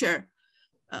the future,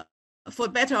 for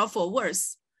better or for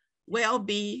worse, will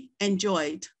be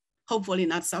enjoyed, hopefully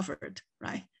not suffered,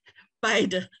 right, by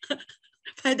the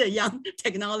young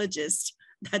technologists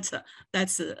that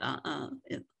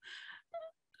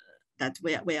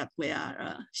we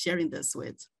are sharing this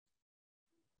with.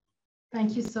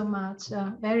 Thank you so much.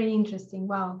 Very interesting.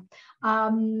 Wow.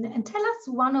 And tell us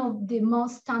one of the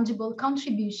most tangible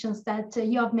contributions that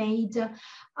you have made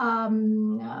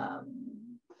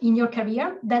in your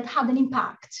career that had an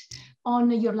impact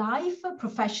on your life,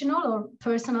 professional or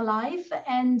personal life,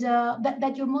 and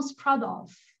that you're most proud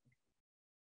of.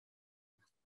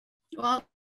 Well,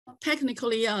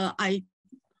 technically, I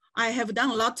have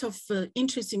done a lot of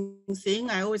interesting things.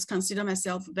 I always consider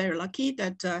myself very lucky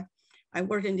that I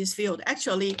work in this field.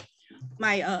 Actually,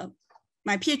 my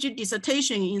PhD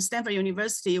dissertation in Stanford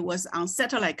University was on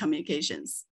satellite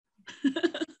communications.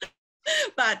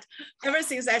 But ever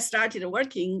since I started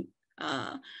working,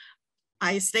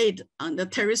 I stayed on the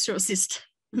terrestrial system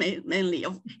mainly,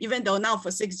 even though now for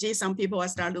 6G, some people are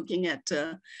start looking at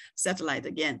satellite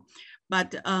again.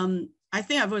 But I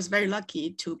think I was very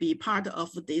lucky to be part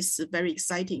of this very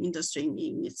exciting industry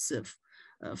in its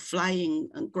flying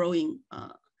and growing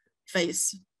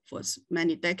phase for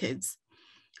many decades.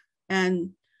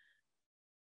 And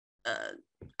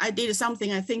I did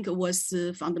something I think was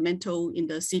fundamental in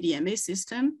the CDMA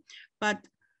system. But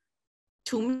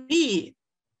to me,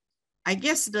 I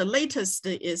guess the latest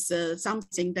is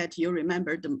something that you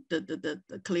remember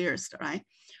the clearest, right?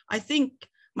 I think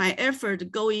my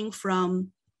effort going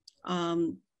from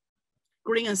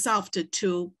green and soft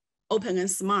to open and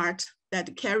smart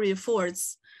that carry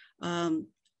forwards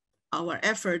our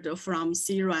effort from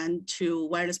CRAN to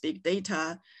wireless big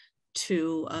data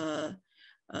to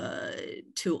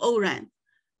ORAN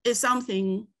is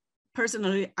something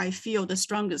personally I feel the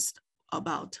strongest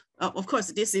about. Of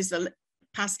course, this is the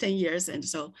past 10 years, and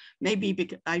so maybe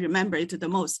I remember it the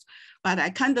most, but I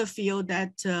kind of feel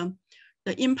that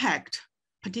the impact,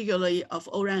 particularly of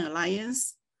ORAN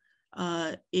Alliance,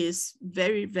 is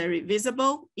very, very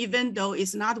visible, even though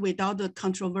it's not without the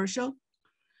controversy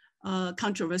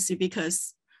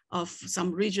because of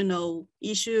some regional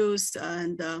issues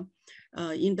and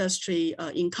industry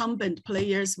incumbent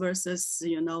players versus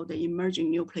the emerging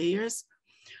new players.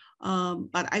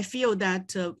 But I feel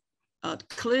that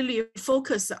clearly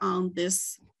focus on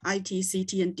this IT,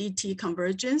 CT, and DT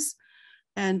convergence,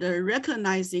 and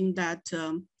recognizing that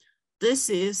this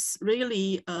is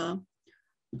really a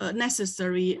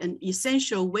necessary and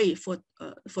essential way for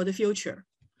the future.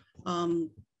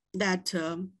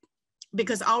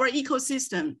 Because our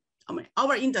ecosystem,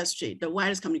 our industry, the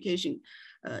wireless communication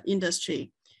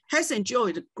industry, has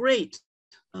enjoyed great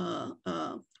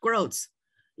growth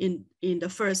in the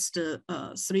first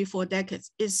 3-4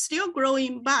 decades. It's still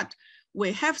growing, but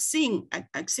we have seen,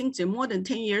 I think more than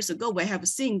 10 years ago, we have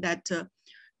seen that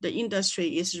the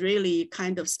industry is really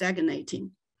kind of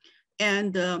stagnating.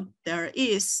 And there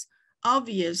is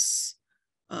obvious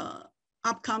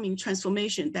upcoming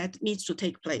transformation that needs to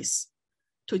take place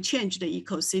to change the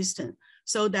ecosystem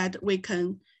so that we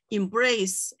can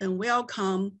embrace and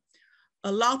welcome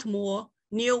a lot more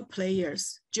new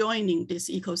players joining this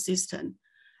ecosystem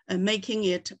and making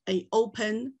it an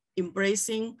open,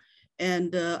 embracing,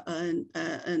 and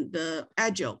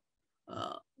agile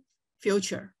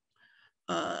future.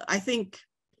 I think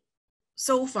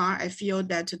so far I feel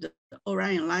that the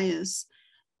ORAN Alliance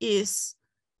is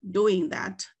doing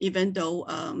that, even though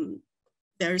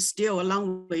there's still a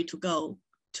long way to go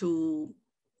to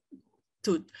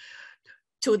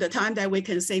the time that we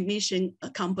can say mission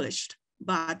accomplished.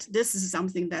 But this is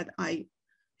something that I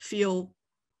feel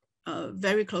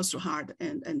very close to heart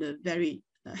and very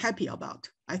happy about.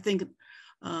 I think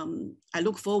I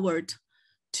look forward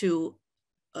to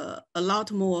a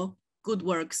lot more good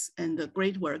works and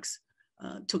great works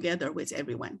together with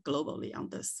everyone globally on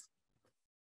this.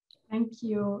 Thank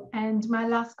you. And my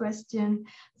last question,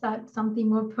 something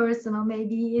more personal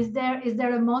maybe, is there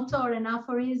a motto or an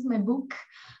aphorism, a book,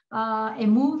 a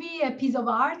movie, a piece of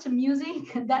art,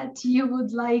 music that you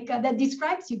would like, that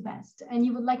describes you best and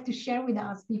you would like to share with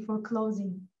us before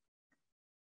closing?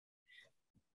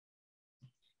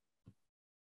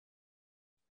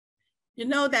 You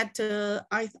know that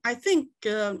I think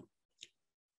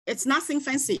it's nothing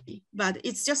fancy, but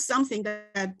it's just something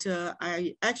that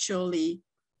I actually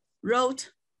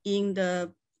wrote in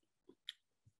the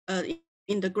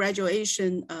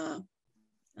graduation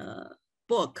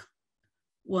book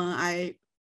when I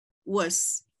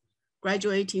was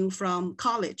graduating from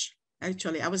college.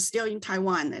 Actually, I was still in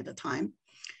Taiwan at the time.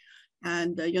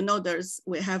 And you know,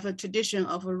 we have a tradition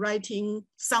of writing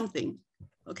something,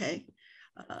 okay?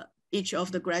 Each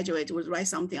of the graduates would write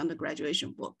something on the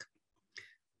graduation book.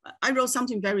 I wrote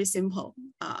something very simple,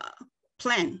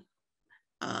 plan,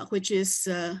 which is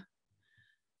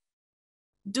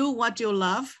do what you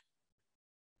love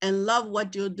and love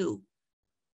what you do.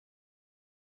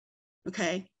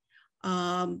 Okay,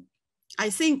 I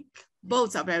think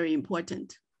both are very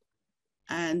important.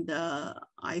 And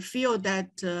I feel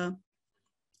that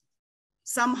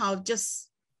somehow just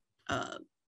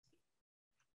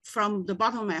from the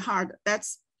bottom of my heart,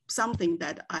 that's something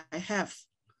that I have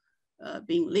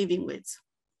been living with.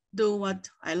 Do what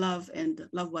I love and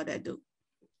love what I do.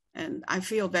 And I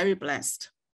feel very blessed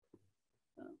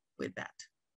with that.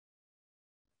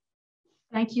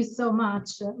 Thank you so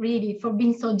much, really, for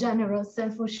being so generous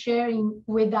and for sharing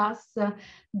with us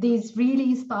these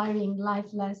really inspiring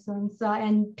life lessons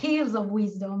and pearls of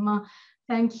wisdom.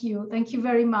 Thank you. Thank you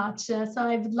very much. So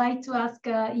I would like to ask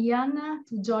Ian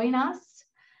to join us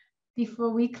before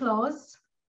we close.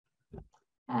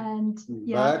 And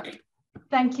yeah, back.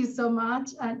 Thank you so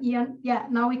much. And Ian, yeah,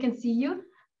 now we can see you.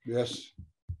 Yes.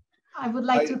 I would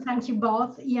like to thank you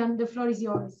both. Ian, the floor is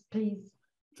yours, please.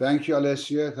 Thank you,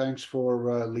 Alessia. Thanks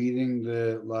for leading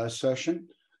the last session.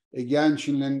 Again,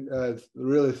 Chih-Lin,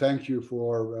 really thank you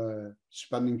for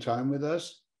spending time with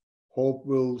us. Hope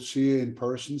we'll see you in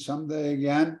person someday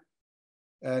again.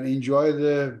 And enjoy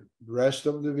the rest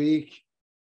of the week.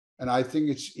 And I think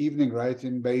it's evening, right,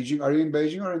 in Beijing. Are you in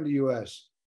Beijing or in the US?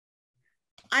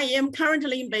 I am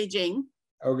currently in Beijing.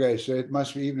 Okay, so it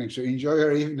must be evening. So enjoy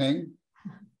your evening.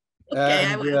 Okay,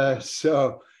 and I will.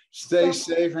 So stay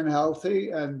safe and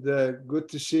healthy, and good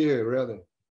to see you, really.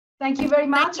 Thank you very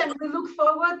much, and we look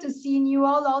forward to seeing you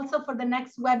all also for the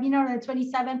next webinar on the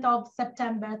 27th of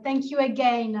September. Thank you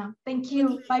again. Thank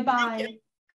you. Bye-bye.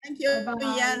 Thank you,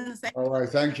 Ian. All right,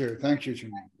 thank you. Thank you,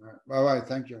 Chih-Lin. Bye-bye.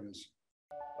 Thank you, Alice.